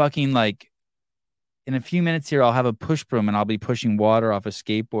I'll be fucking like, in a few minutes here, I'll have a push broom and I'll be pushing water off a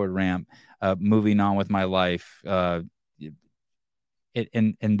skateboard ramp, moving on with my life. And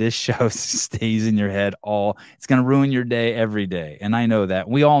this show stays in your head it's going to ruin your day every day. And I know that.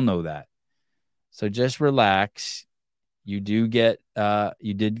 We all know that. So just relax. You are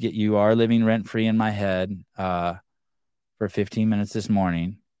living rent free in my head, for 15 minutes this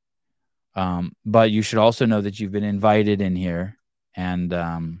morning. But you should also know that you've been invited in here, and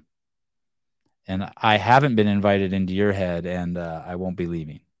I haven't been invited into your head, and I won't be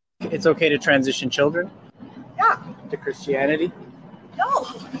leaving. It's okay to transition children? Yeah. To Christianity? No.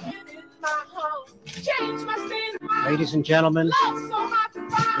 Ladies and gentlemen,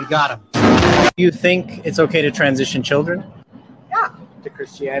 we got him. Do you think it's okay to transition children? Yeah. To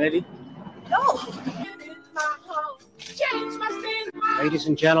Christianity? No. Ladies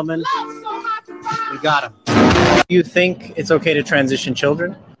and gentlemen, we got him. Do you think it's okay to transition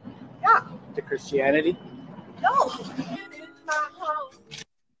children? Yeah. To Christianity? No.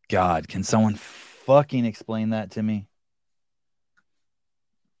 God, can someone fucking explain that to me?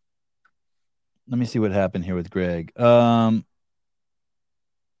 Let me see what happened here with Greg. I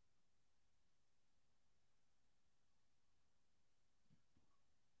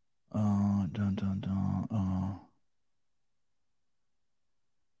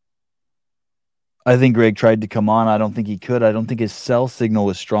think Greg tried to come on. I don't think he could. I don't think his cell signal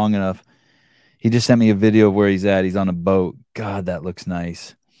was strong enough. He just sent me a video of where he's at. He's on a boat. God, that looks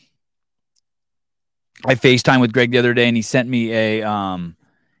nice. I FaceTimed with Greg the other day, and he sent me a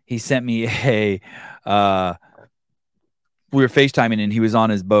we were FaceTiming, and he was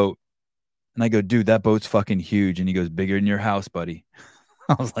on his boat. And I go, dude, that boat's fucking huge. And he goes, bigger than your house, buddy.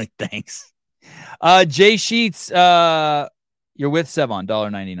 I was like, thanks. Jay Sheets, you're with Sevon,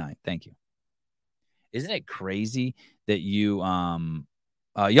 $1.99. Thank you. Isn't it crazy that you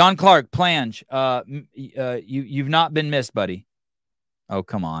Jan Clark, Plange, you've not been missed, buddy. Oh,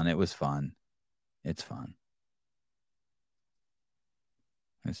 come on. It was fun. It's fun.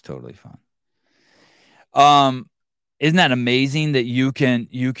 It's totally fun. Isn't that amazing that you can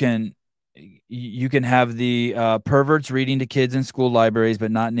have the perverts reading to kids in school libraries,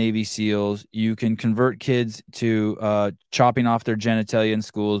 but not Navy SEALs. You can convert kids to chopping off their genitalia in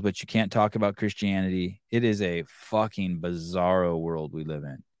schools, but you can't talk about Christianity. It is a fucking bizarro world we live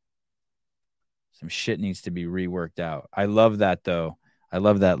in. Some shit needs to be reworked out. I love that, though. I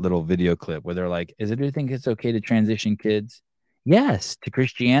love that little video clip where they're like, do you think it's okay to transition kids? Yes. To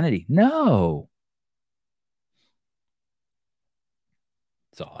Christianity? No.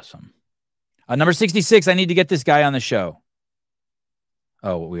 It's awesome. Number 66, I need to get this guy on the show.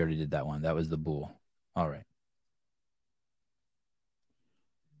 Oh, well, we already did that one. That was the bull. All right.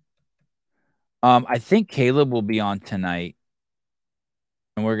 I think Caleb will be on tonight.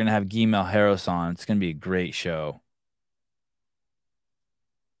 And we're going to have Guy Malheros on. It's going to be a great show.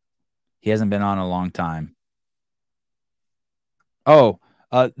 He hasn't been on a long time. Oh,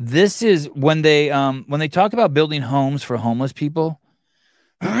 this is when they talk about building homes for homeless people.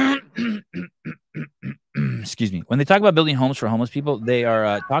 Excuse me. When they talk about building homes for homeless people, they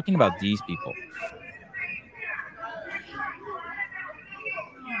are talking about these people.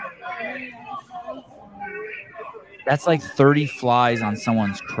 That's like 30 flies on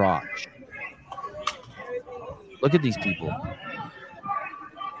someone's crotch. Look at these people.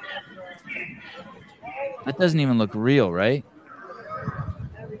 That doesn't even look real, right?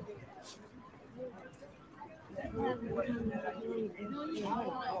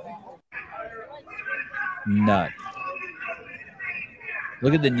 Nuts.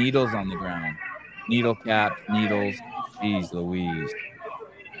 Look at the needles on the ground. Needle caps, needles. Jeez Louise.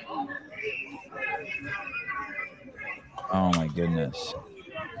 Oh my goodness.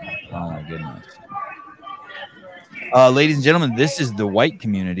 Oh my goodness. Ladies and gentlemen, this is the white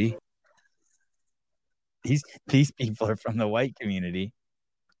community. These people are from the white community.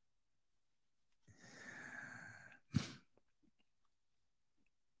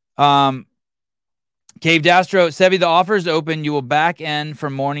 Cave Dastro, Sevi, the offer is open. You will back end for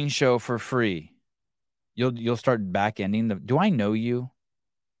morning show for free. You'll start back ending the. Do I know you?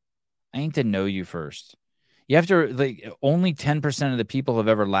 I need to know you first. You have to like only 10% of the people have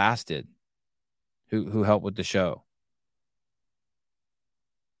ever lasted who help with the show.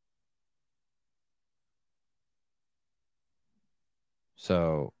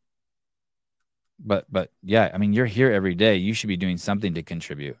 So but yeah, I mean you're here every day. You should be doing something to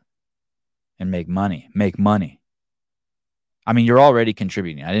contribute and make money. Make money. I mean, you're already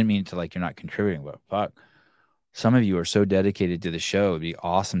contributing. I didn't mean to like you're not contributing, but fuck. Some of you are so dedicated to the show. It'd be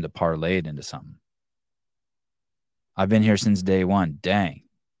awesome to parlay it into something. I've been here since day one. Dang.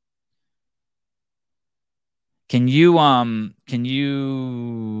 Can you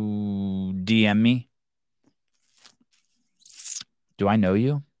DM me? Do I know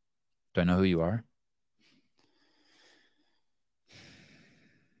you? Do I know who you are?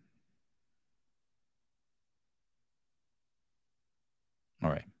 All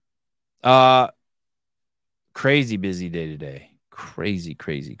right. Crazy busy day today. Crazy.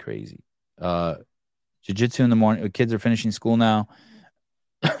 Jiu-jitsu in the morning. Kids are finishing school now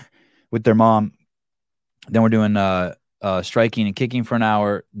with their mom. Then we're doing striking and kicking for an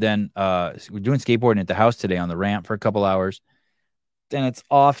hour. Then we're doing skateboarding at the house today on the ramp for a couple hours. Then it's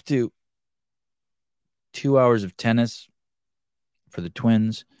off to 2 hours of tennis for the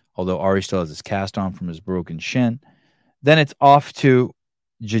twins, although Ari still has his cast on from his broken shin. Then it's off to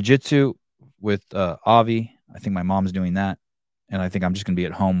jiu-jitsu with Avi. I think my mom's doing that. And I think I'm just going to be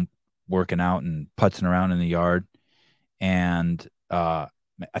at home working out and putzing around in the yard. And I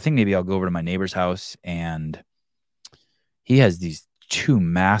think maybe I'll go over to my neighbor's house, and he has these 2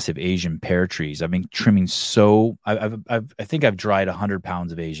 massive Asian pear trees. I've been trimming I think I've dried 100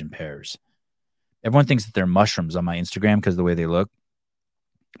 pounds of Asian pears. Everyone thinks that they're mushrooms on my Instagram because of the way they look,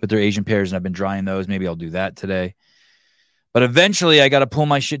 but they're Asian pears, and I've been drying those. Maybe I'll do that today. But eventually I got to pull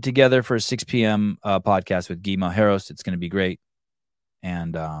my shit together for a 6 p.m. podcast with Guy Malheros. It's going to be great.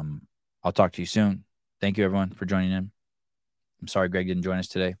 And I'll talk to you soon. Thank you, everyone, for joining in. I'm sorry Greg didn't join us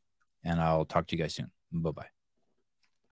today, and I'll talk to you guys soon. Bye-bye.